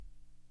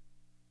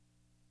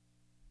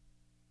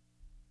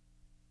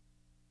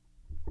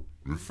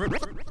The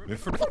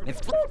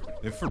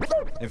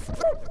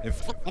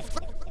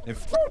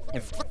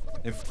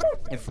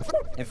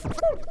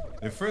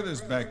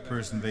furthest back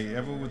person they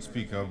ever would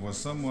speak of was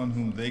someone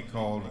whom they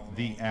called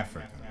the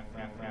African.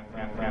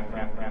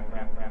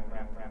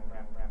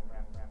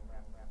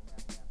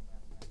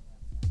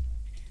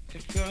 The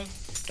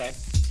first step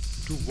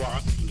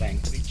towards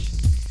language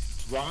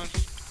was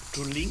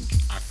to link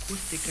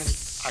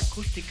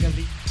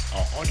acoustically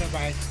or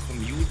otherwise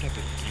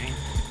commutable signs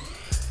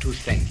to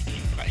sense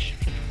impression.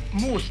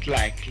 Most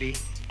likely,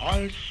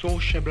 all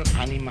sociable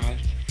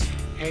animals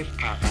have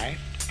arrived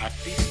at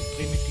this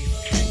primitive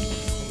kind of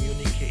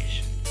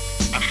communication.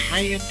 A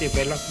higher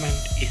development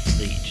is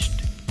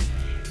reached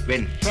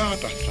when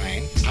further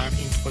signs are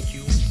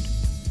introduced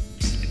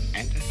and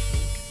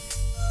understood.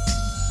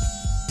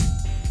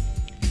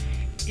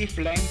 If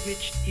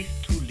language is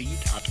to lead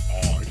at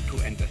all to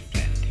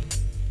understanding,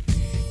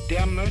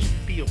 there must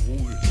be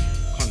rules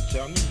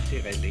concerning the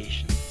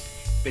relation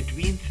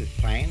between the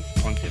signs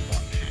on the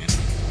one hand,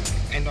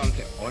 and on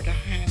the other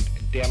hand,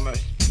 there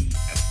must be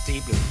a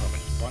stable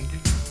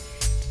correspondence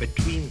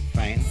between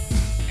signs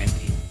and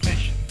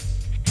impression.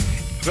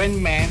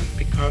 When man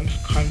becomes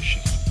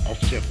conscious of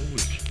the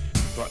rules,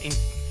 for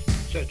instance,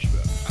 such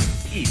words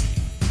as is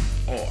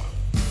or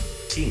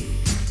in,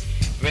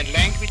 when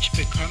language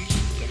becomes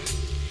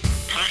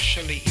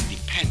partially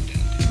independent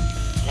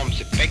from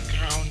the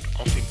background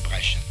of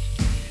impressions,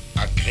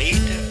 a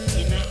greater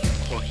inner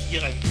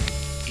coherence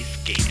is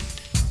gained.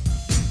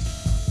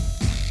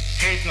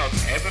 Has not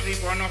every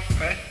one of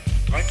us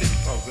struggled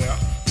for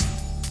words?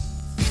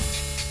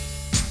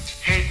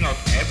 Has not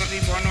every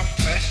one of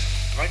us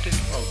struggled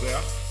for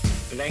words?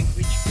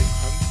 Language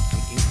becomes an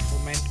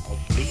instrument of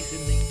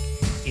reasoning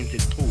in the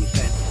true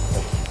sense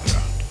of the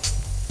word.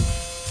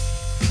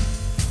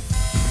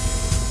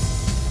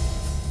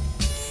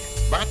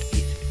 What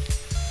is it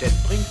that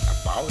brings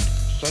about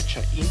such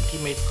an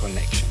intimate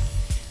connection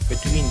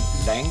between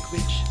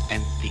language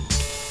and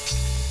thinking?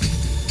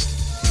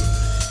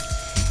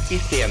 Is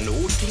there no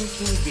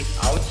thinking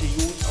without the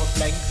use of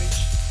language?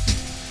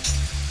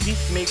 This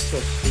makes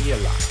us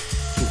realize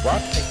to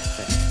what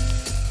extent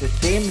the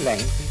same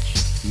language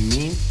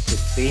means the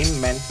same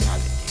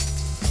mentality.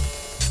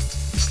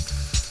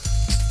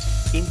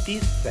 In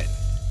this sense,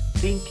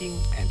 thinking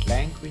and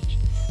language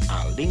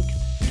are linked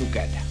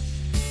together.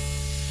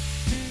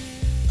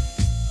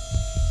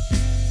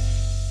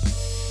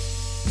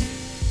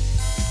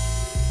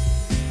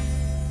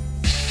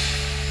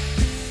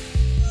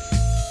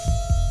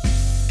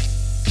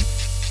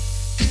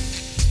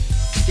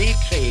 They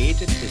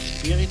created the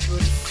spiritual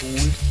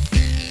tools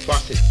for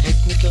the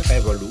technical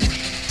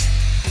revolution.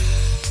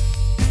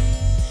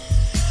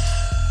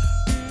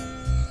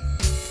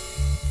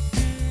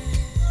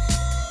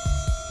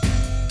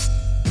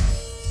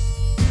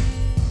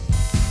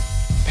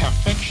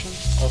 Perfection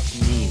of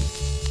means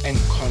and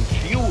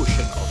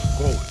confusion of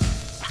goals,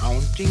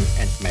 counting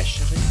and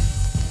measuring,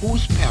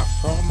 whose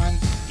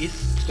performance is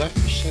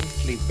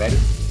sufficiently well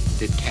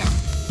determined.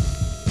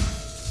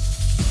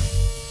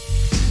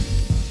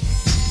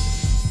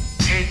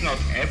 Has not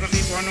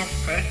every one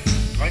of us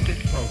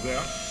struggled for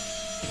words?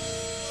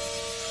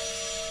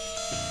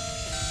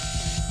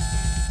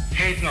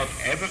 Has not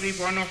every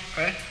one of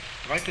us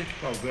struggled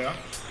for words?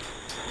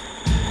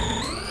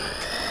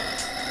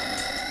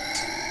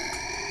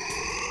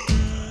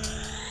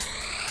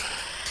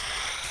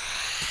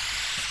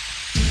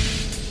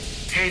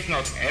 Has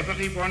not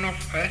every one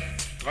of us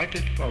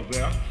struggled for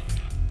words?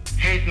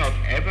 Has not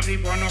every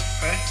one of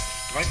us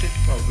struggled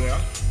for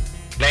words?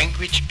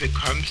 Language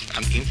becomes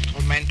an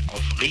instrument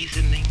of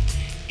reasoning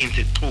in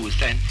the true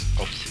sense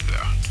of the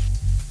word.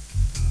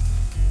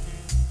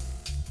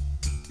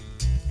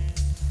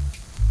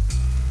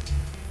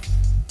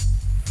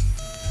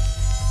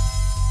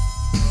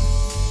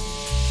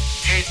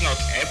 Has not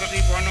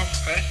every one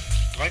of us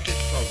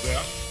struggled for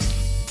words?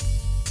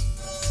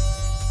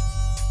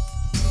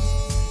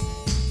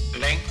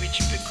 Language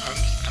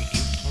becomes an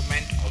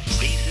instrument of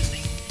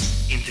reasoning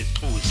in the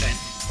true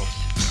sense of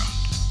the word.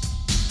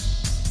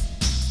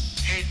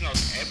 Has not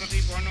every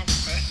one of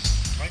us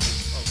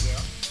struggled for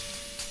words?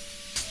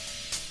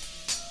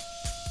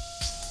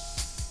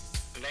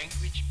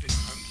 Language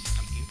becomes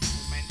an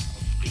instrument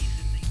of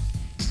reasoning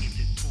in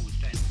the true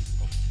sense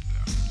of the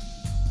word.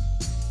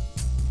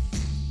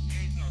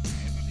 Has not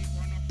every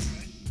one of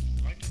us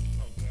struggled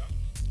for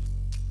words?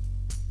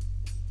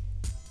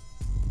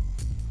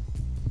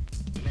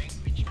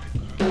 Language becomes an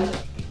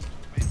instrument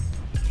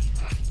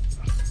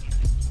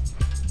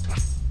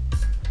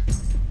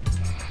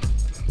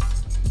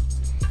of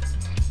reasoning.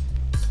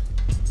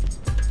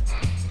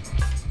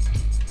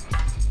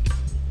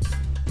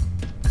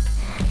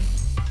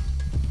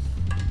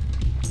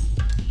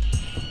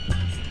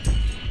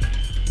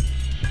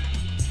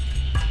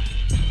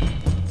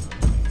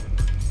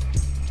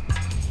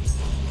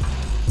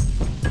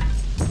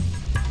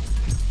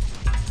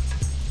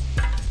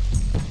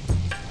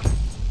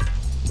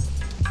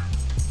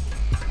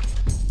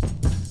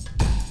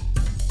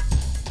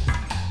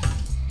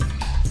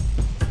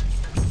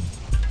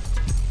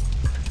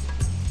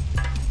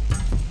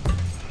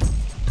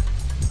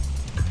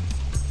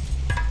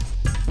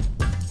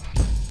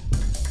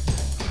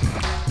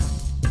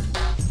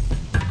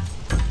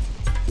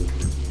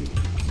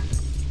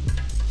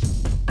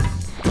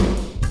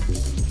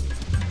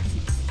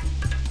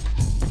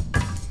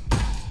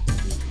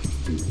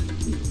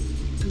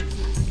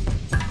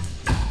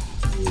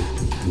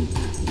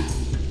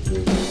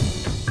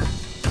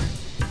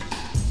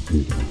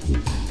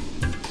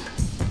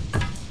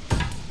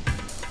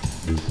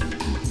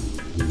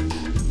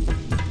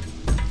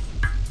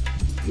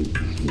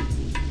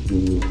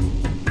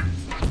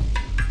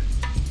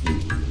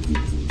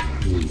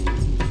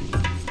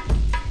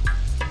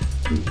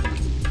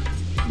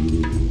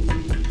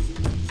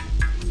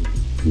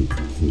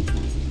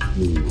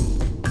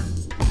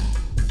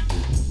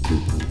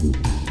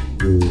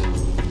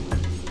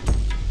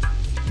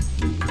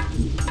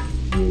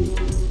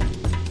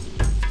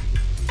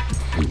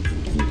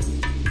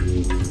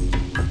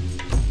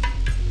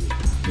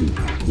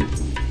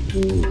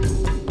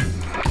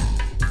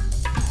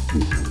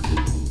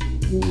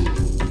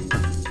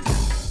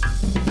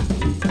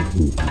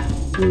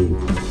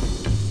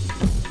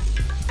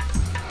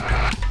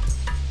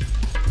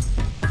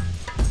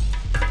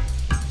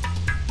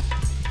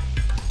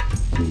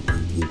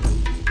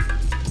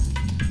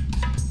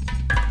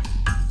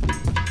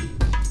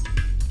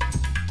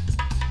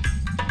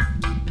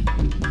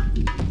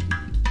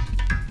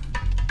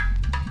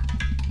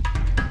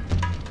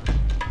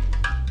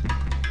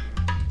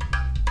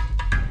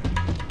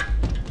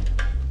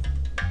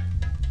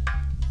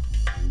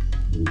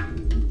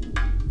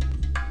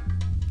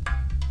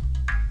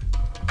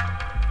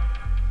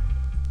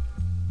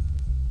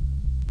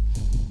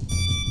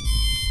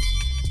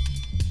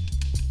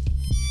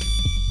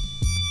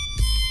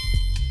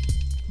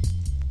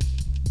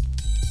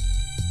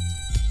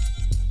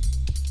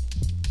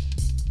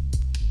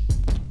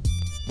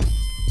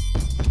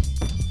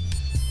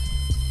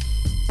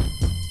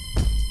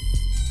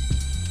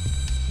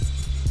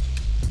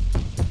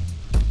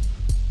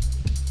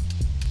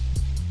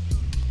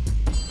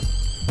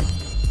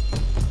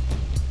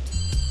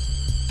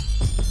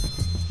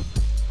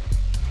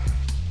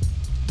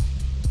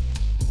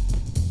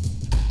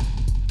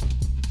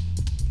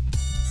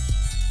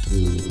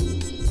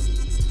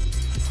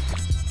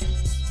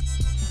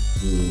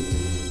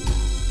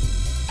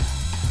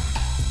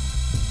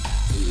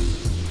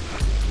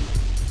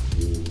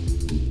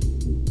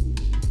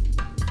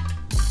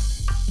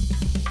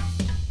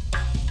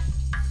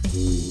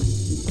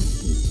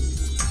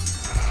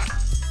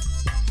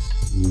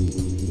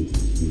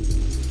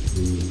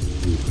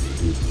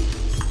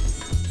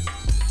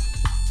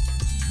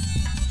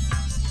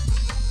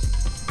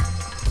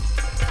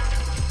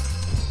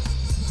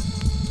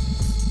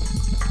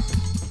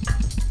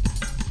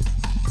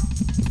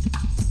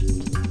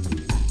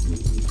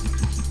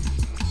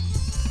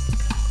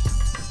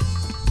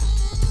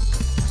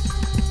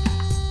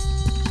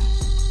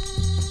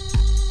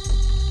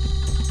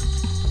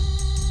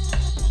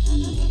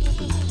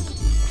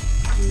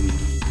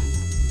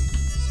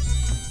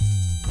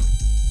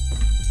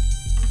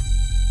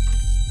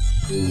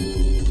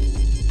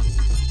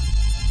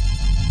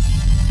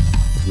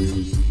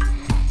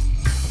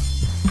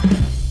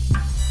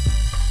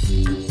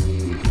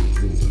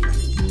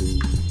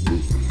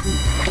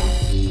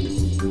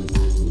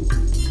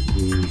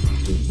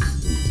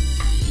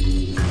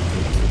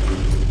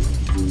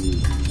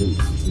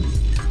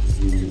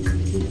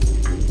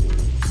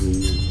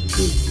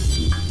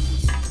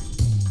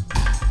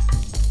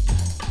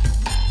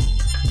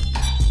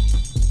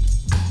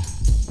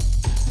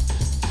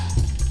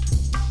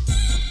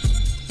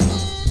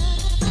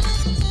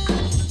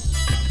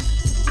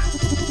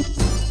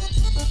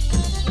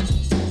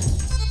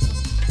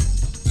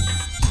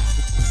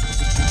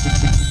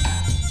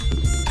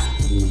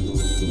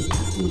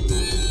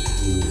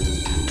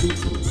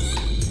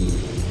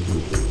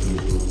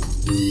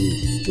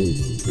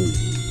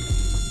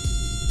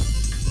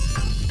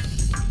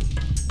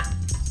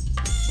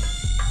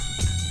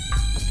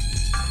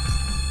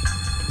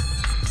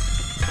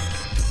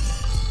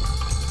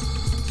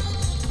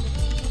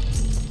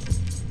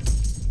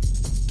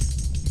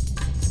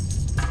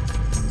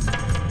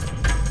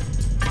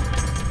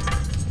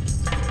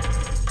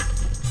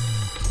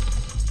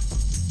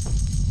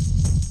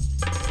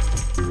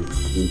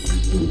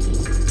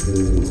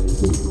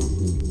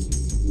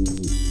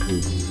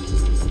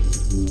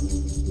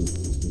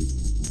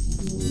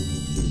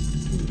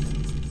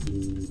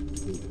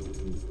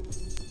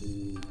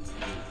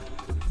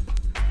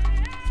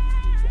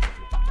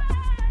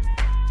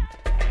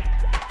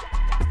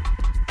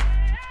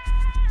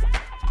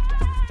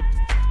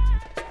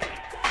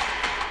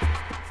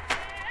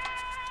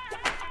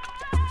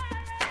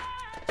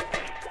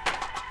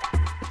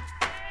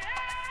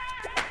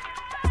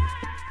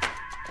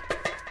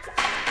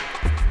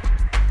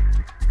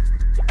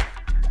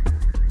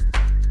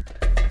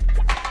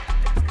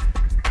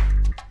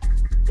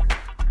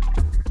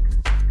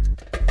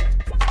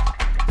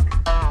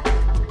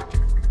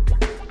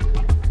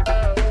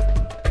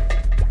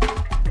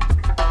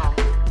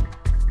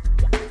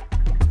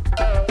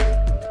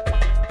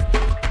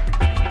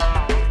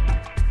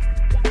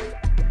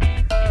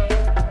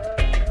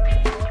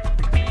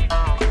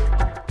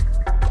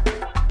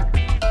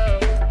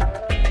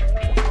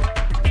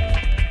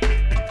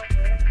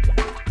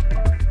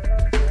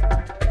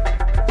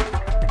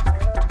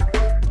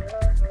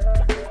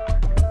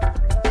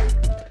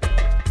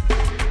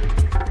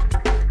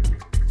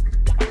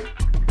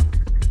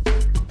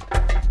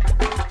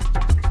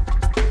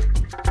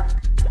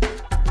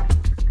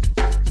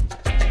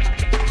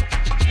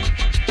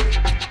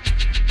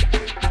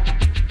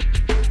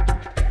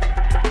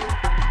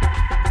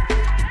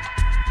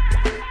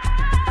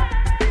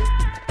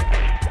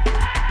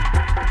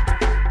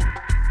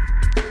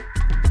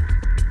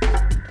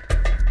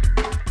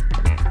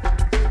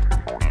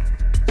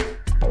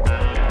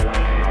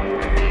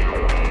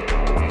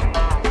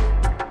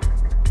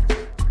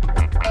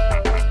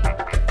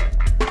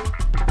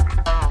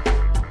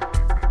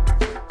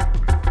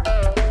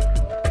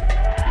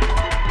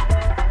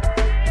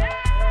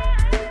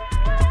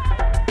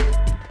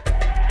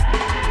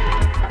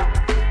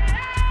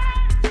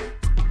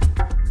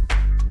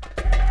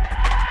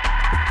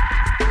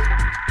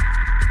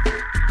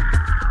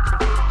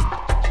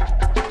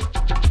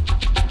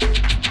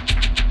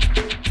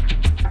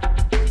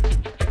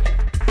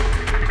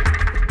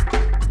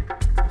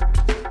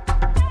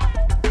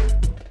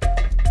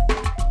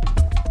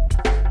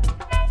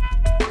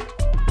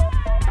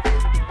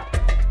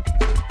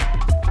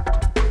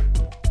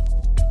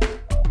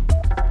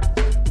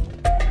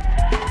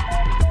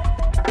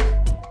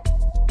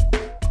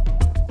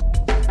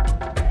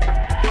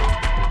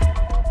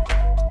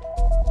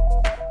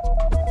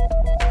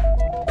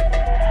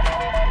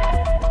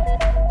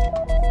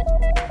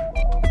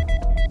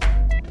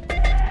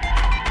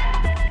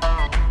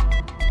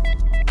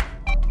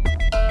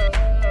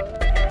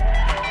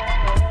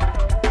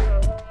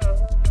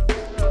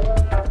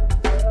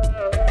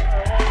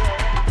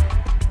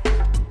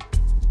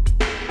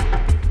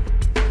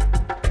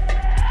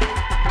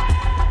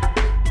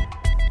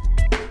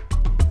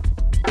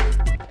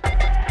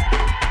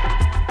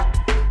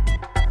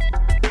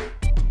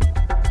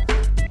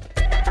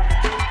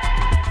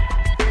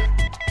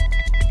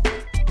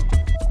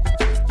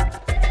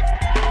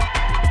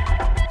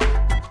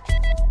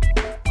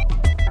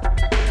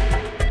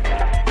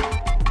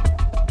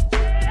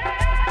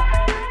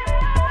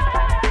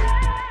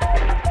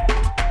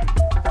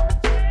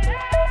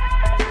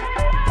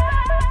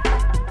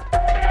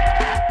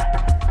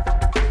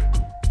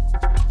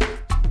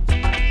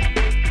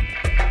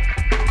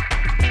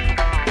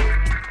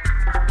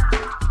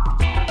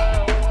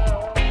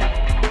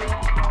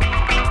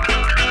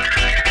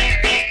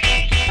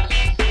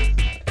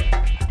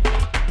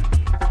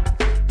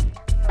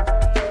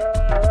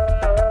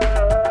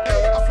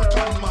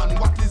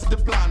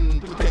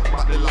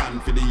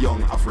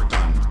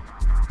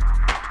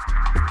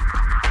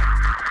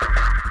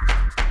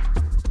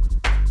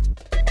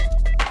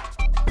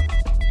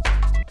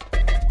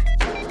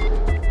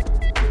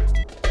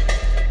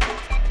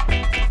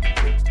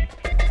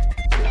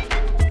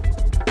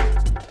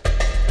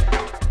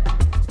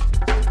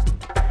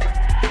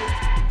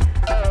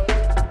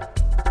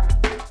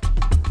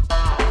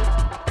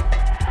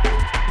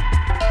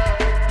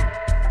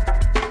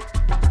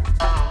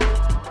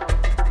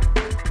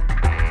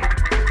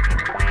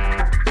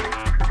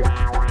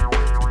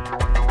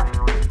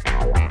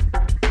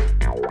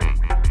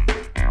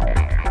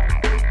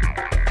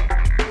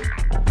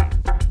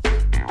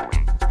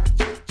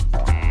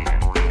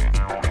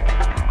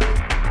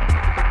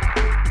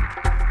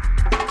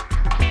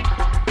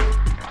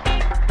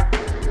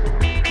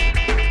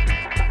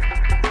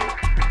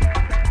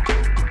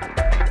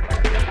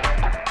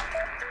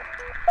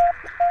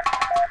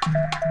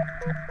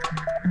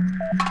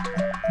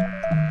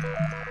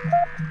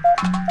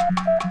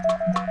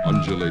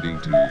 Undulating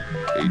to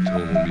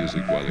atonal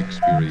music while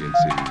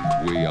experiencing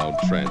way out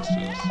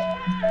trances.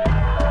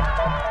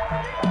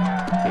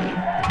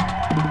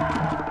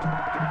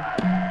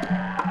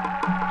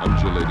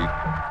 Undulating,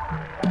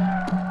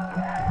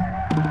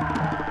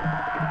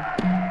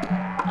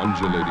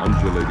 undulating,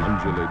 undulating,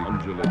 undulating,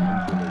 undulating,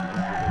 undulating,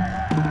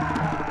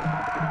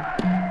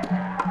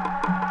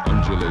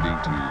 undulating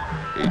to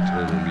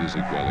atonal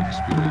music while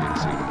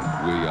experiencing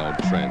way out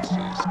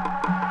trances.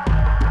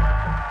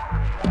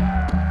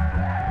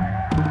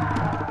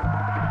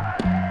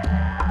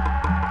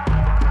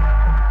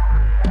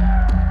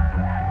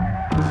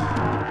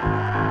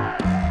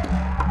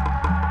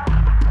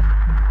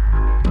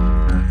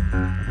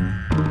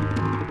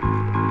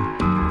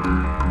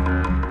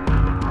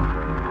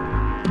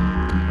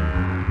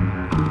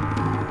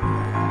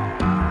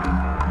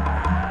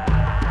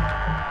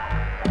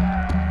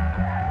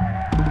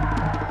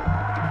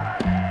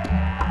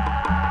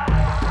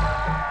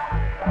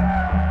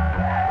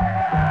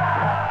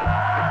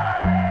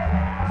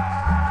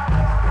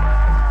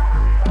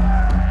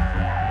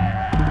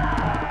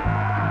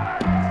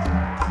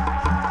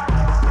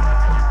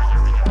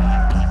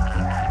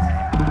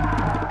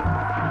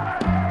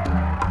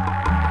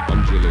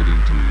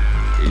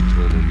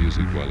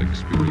 While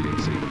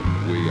experiencing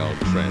way out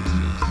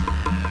trances.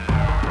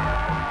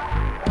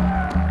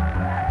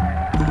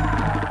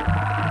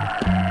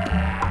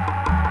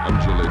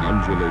 Undulating,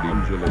 undulating,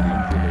 undulating,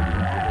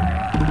 undulating,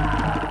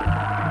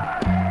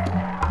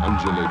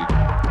 undulating,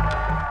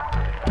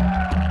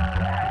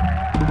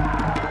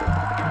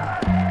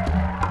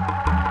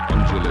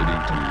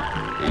 undulating to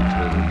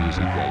atonal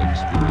music while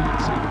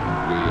experiencing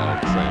way out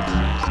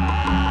trances.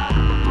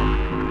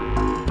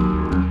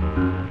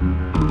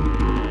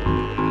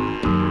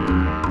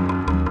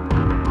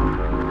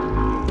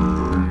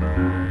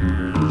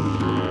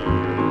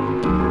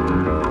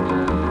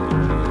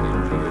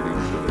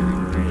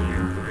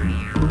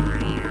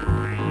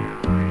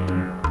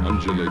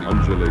 Undulating,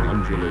 undulating,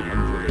 undulating,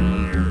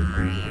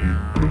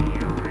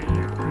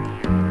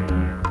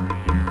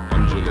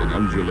 undulating,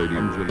 undulating,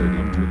 undulating,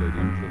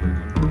 undulating.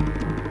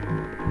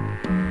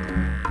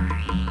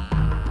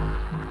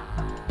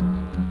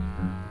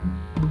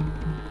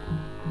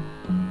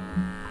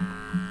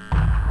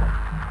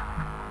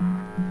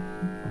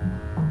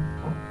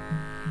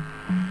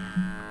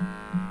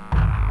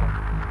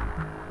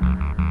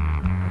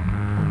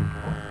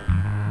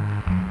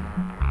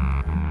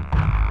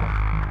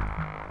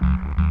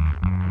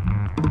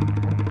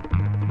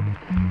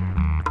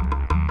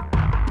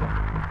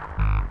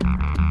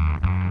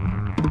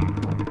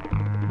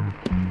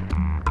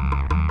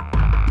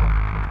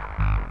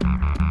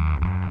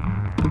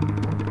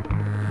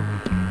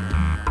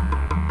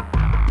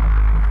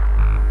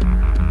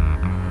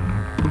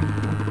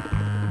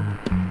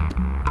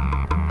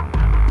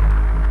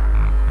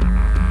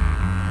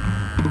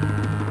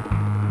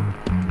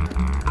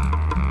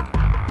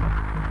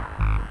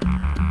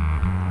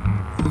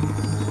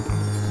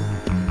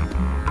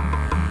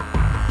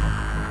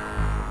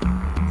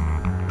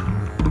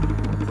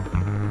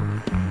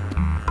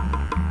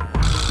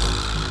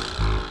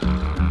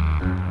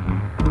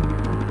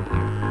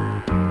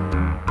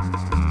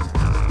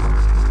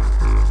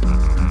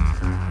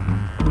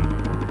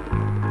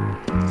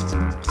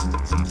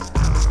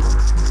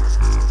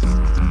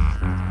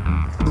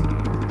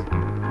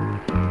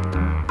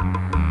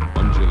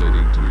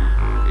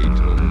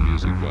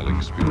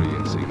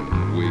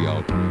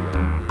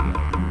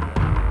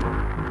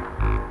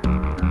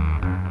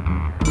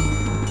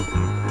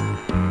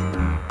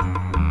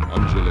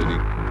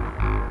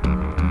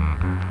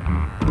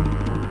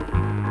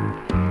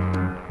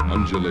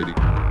 Undulating,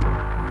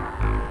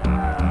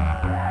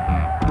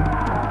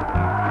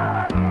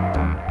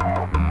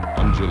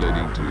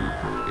 undulating to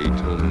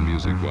atonal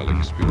music while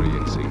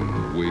experiencing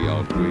way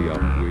out, way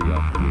up, way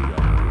up, way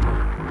up.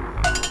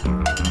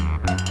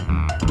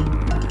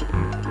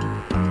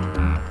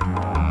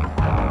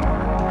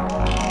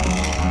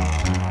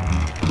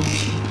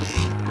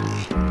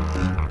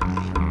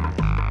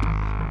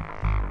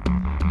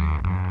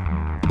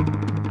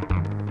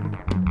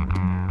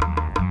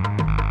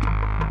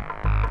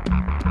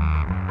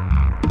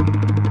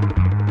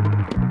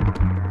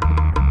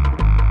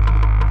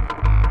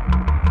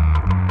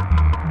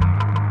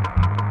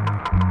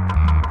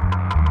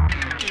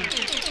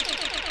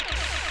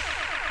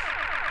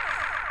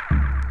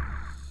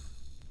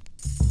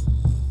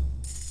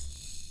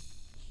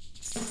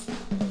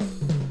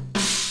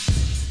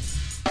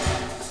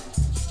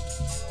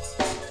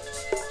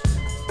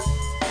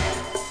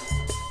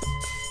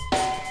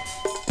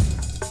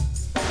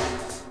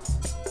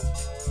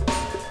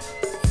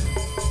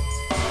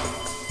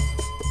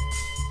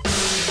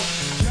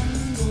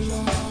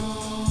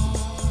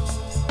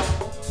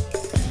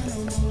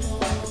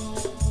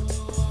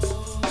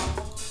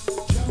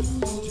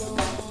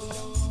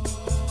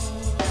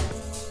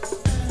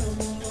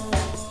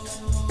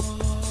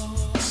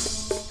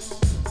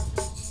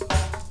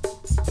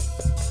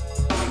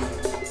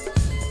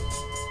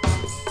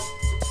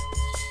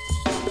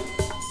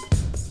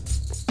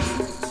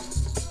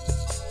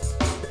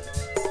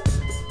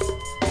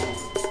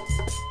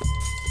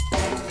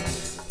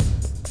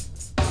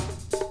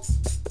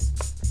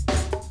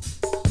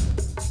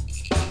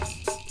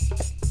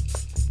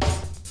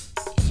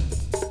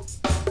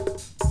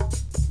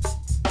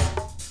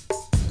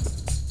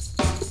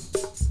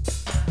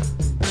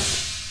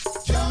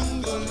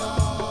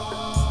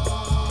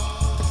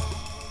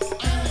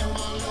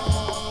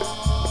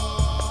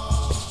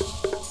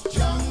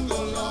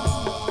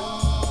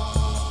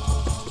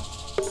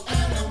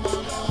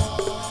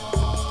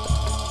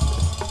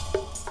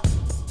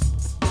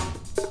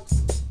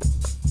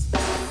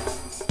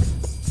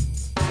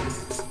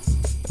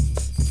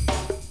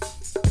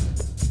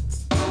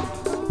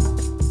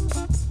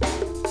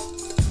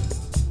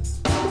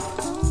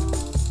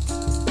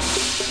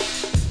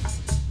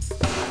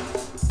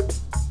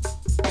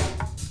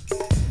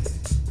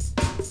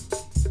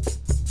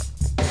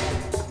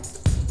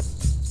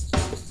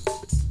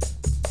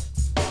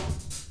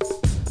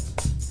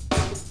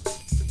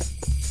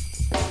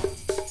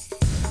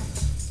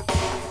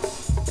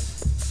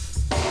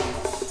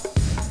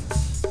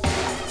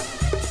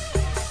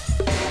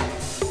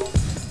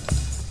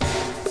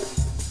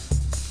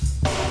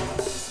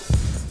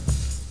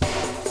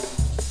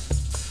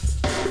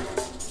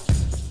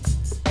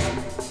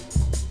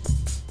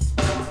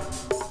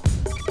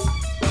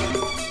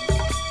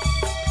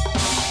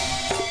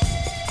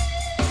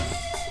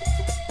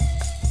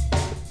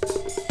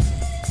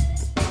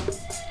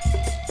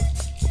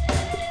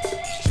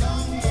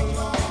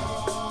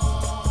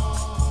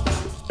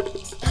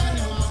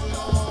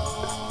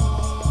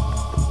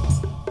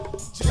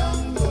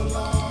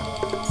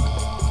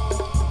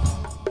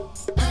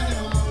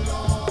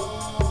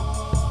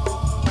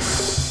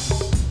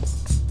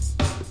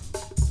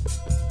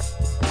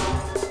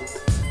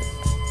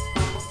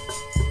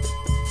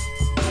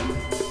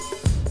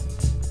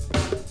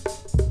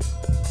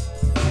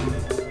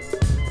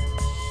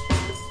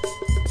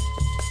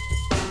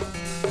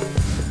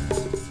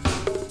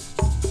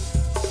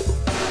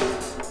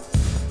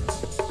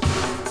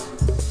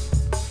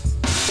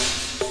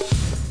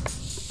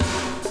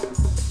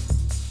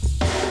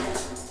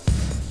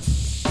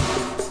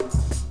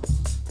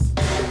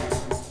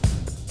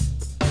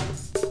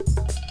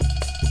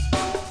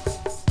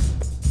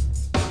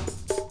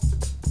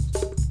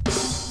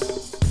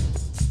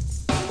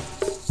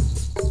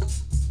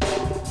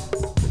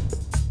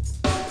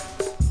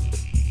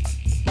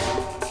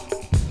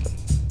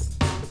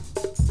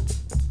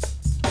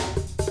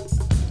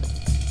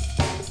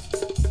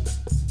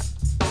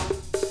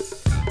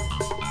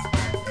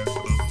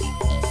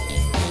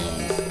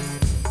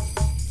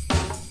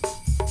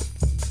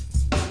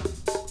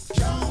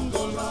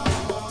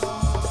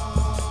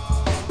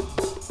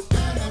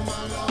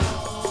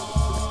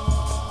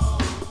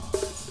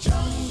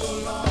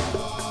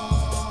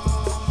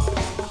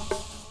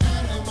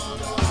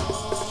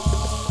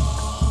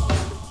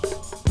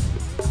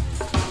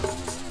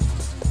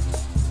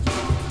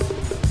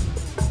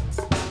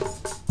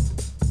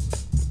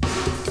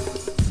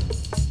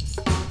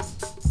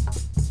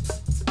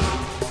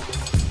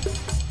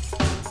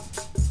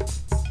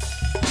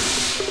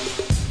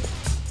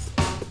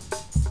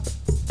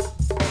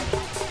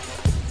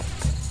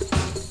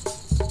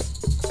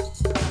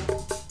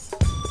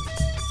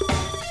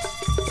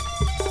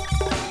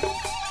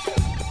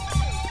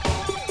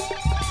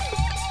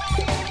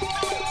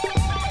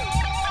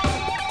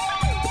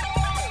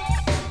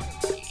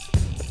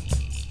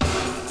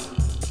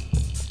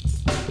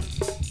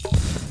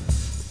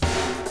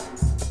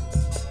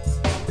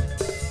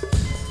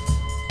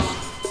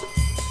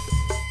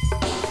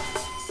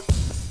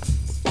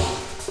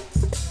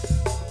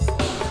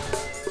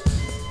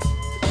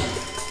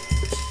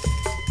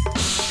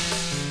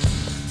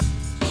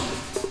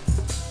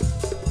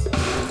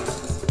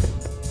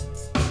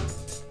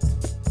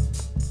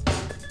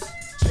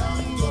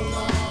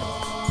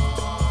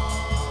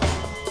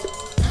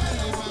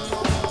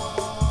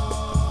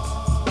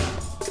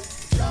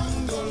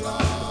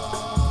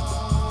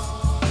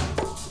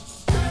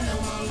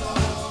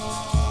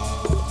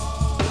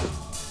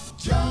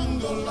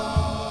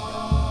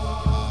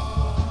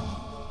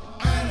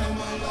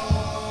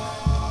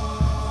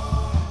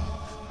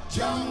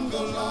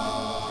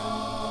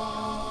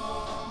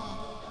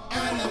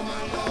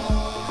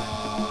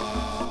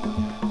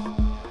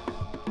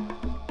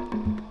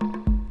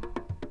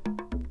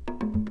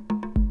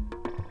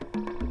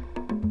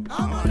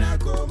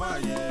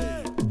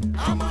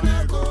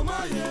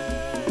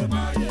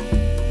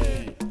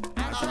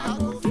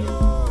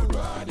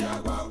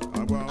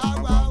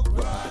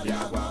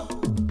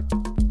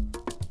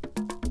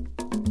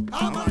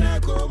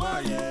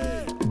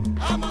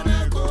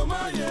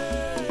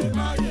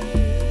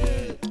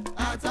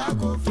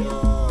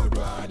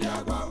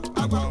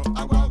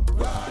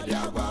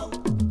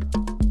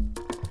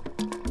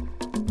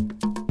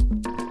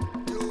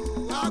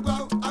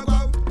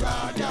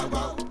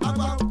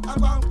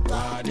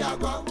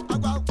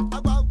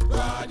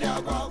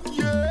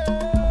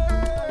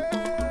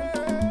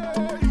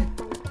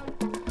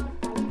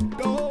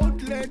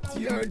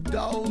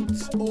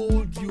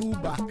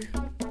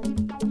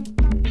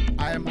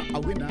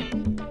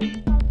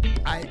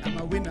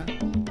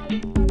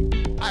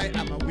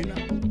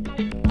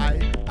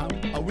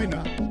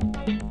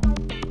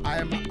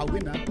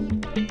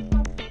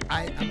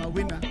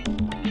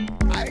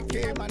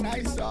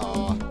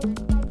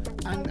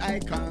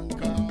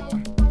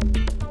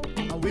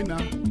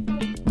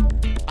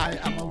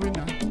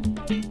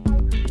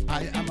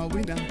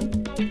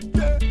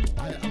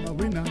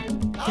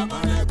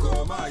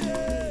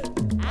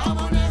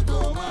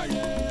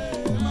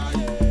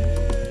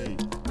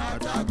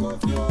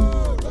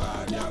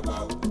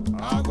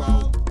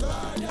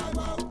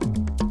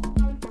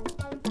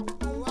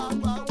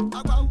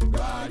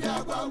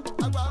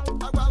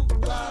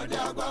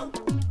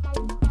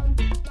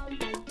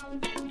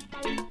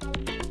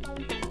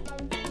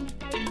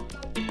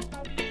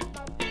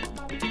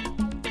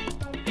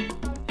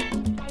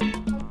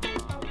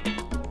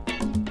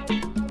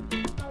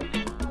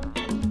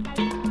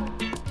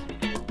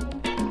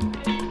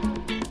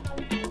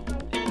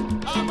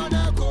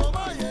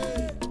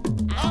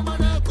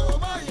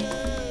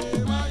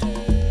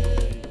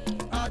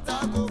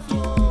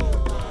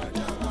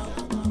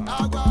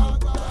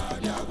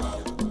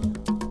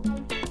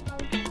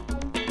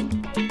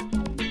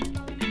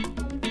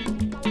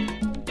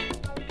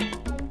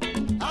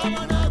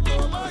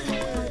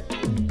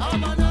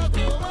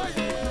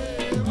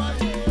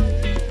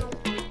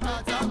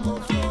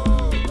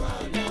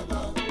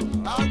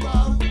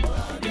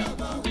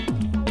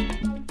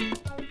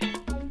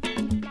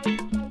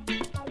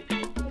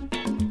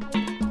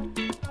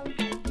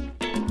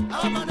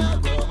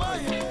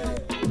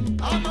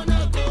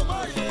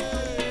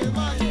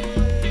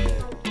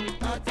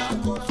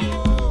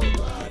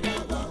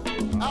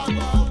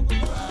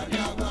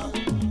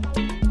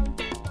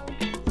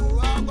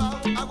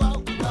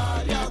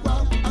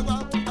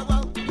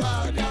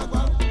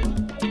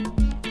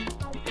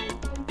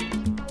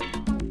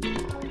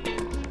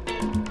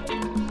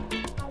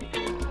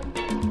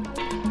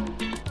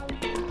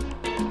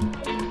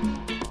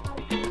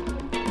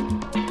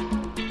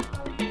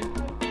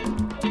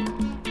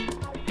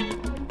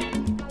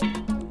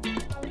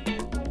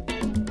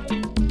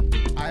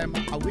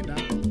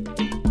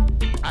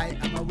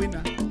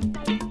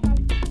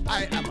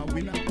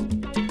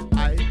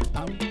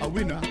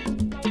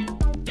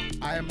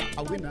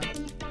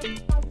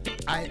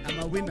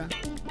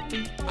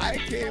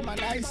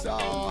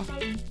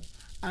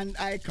 And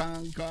I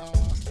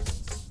conquer.